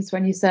dreams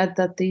when you said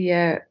that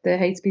the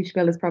hate speech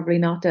bill is probably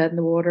not dead in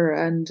the water,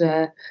 and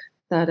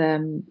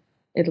that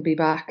it'll be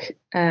back.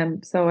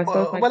 So I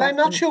suppose well, I'm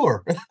not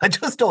sure. I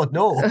just don't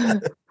know.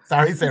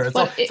 Sorry, Sarah.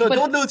 So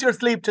don't lose your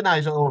sleep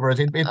tonight over it.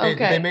 Okay.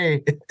 They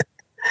may.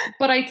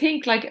 But I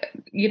think,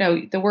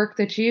 the work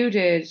that you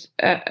did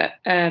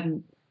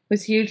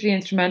was hugely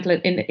instrumental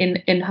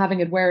in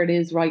having it where it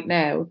is right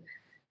now.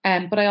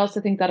 But I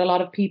also think that a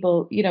lot of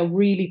people,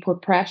 really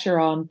put pressure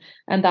on,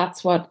 and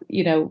that's what,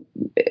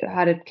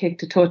 had it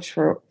kicked a touch,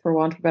 for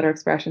want of a better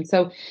expression.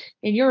 So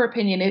in your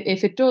opinion,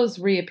 if it does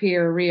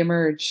reappear,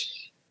 reemerge,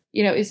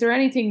 is there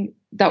anything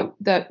that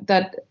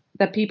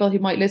people who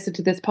might listen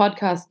to this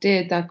podcast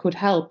did that could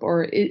help?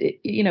 Or,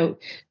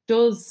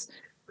 does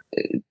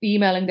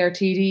emailing their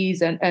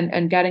TDs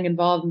and getting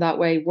involved in that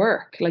way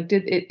work? Like,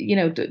 did it,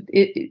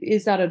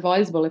 is that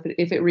advisable if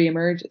it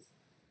reemerges?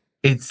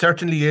 It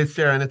certainly is,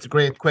 Sarah, and it's a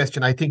great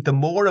question. I think the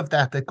more of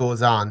that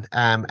goes on,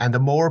 and the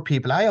more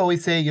people, I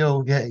always say,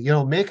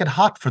 make it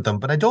hot for them,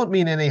 but I don't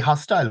mean in a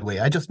hostile way.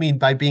 I just mean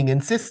by being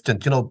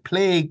insistent,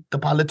 plague the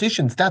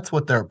politicians. That's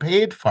what they're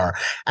paid for.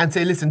 And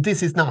say, listen,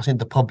 this is not in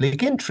the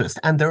public interest.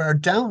 And there are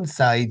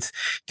downsides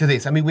to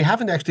this. I mean, we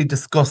haven't actually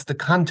discussed the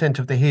content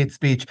of the hate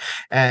speech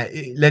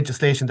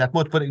legislation that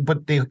much,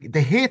 but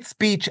the hate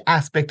speech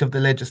aspect of the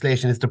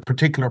legislation is the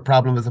particular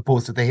problem as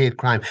opposed to the hate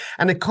crime.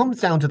 And it comes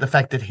down to the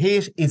fact that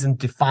hate isn't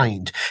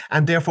defined,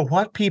 and therefore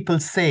what people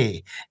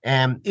say,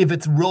 if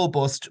it's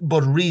robust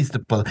but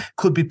reasonable,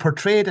 could be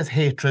portrayed as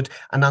hatred,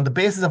 and on the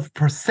basis of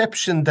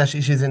perception that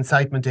it is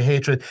incitement to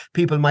hatred,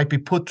 people might be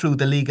put through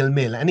the legal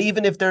mill. And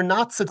even if they're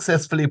not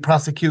successfully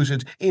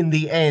prosecuted in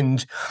the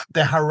end,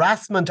 the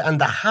harassment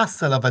and the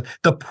hassle of it,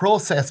 the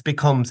process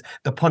becomes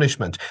the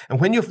punishment. And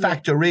when you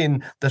factor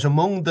in that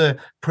among the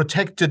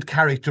protected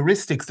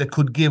characteristics that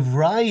could give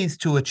rise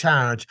to a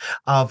charge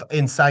of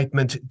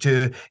incitement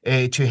to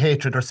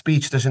hatred, or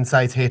speech that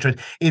incites hatred,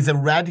 is a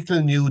radical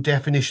new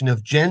definition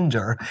of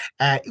gender.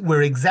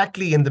 We're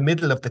exactly in the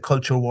middle of the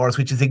culture wars,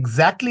 which is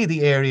exactly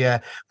the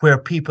area where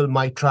people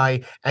might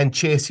try and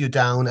chase you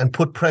down and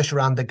put pressure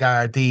on the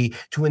Gardaí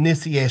to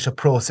initiate a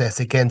process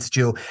against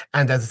you.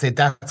 And as I say,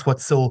 that's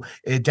what's so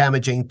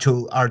damaging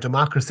to our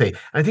democracy. And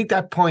I think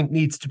that point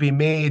needs to be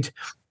made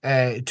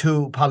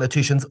to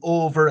politicians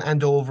over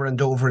and over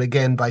and over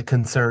again by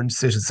concerned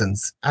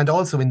citizens, and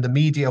also in the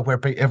media,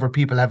 wherever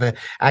people have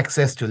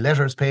access to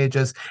letters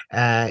pages,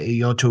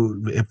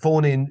 to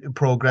phone-in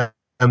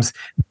programs,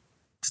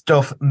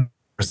 stuff.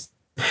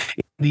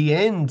 In the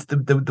end,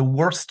 the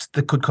worst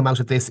that could come out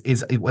of this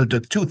is, well, the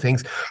two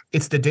things.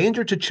 It's the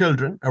danger to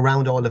children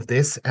around all of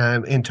this,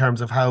 in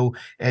terms of how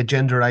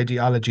gender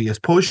ideology is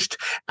pushed,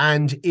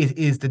 and it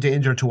is the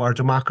danger to our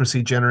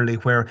democracy generally,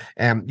 where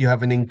you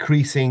have an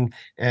increasing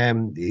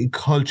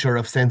culture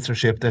of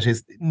censorship that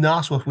is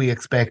not what we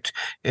expect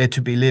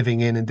to be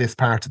living in this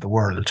part of the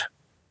world.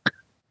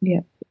 Yeah.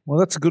 Well,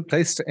 that's a good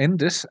place to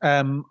end it.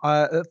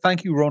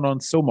 Thank you, Ronan,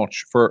 so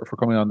much for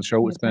coming on the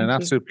show. It's been an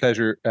absolute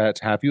pleasure to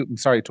have you. I'm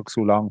sorry it took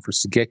so long for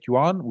us to get you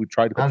on. We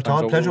tried a couple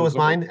times. Pleasure was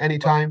mine.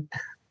 Anytime.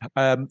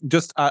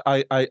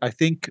 I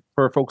think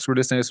for folks who are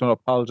listening, I just want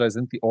to apologize.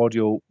 I think the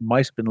audio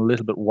might have been a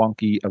little bit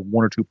wonky at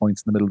one or two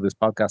points in the middle of this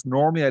podcast.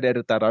 Normally I'd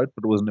edit that out,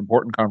 but it was an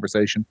important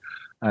conversation,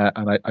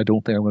 and I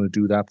don't think I'm going to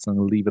do that, so I'm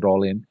going to leave it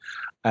all in,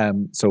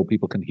 so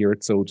people can hear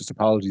it. So just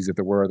apologies if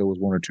there was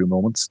one or two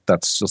moments.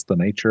 That's just the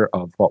nature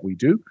of what we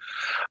do.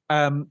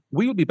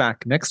 We will be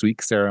back next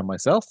week, Sarah and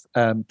myself,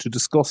 to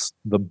discuss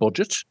the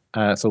budget.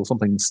 So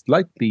something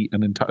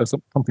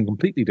something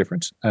completely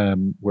different,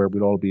 where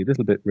we'll all be a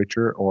little bit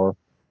richer or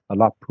a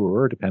lot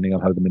poorer, depending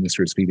on how the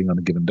minister is feeling on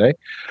a given day.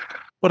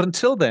 But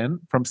until then,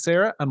 from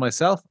Sarah and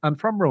myself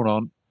and from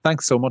Ronan,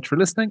 thanks so much for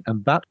listening.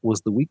 And that was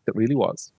the week that really was.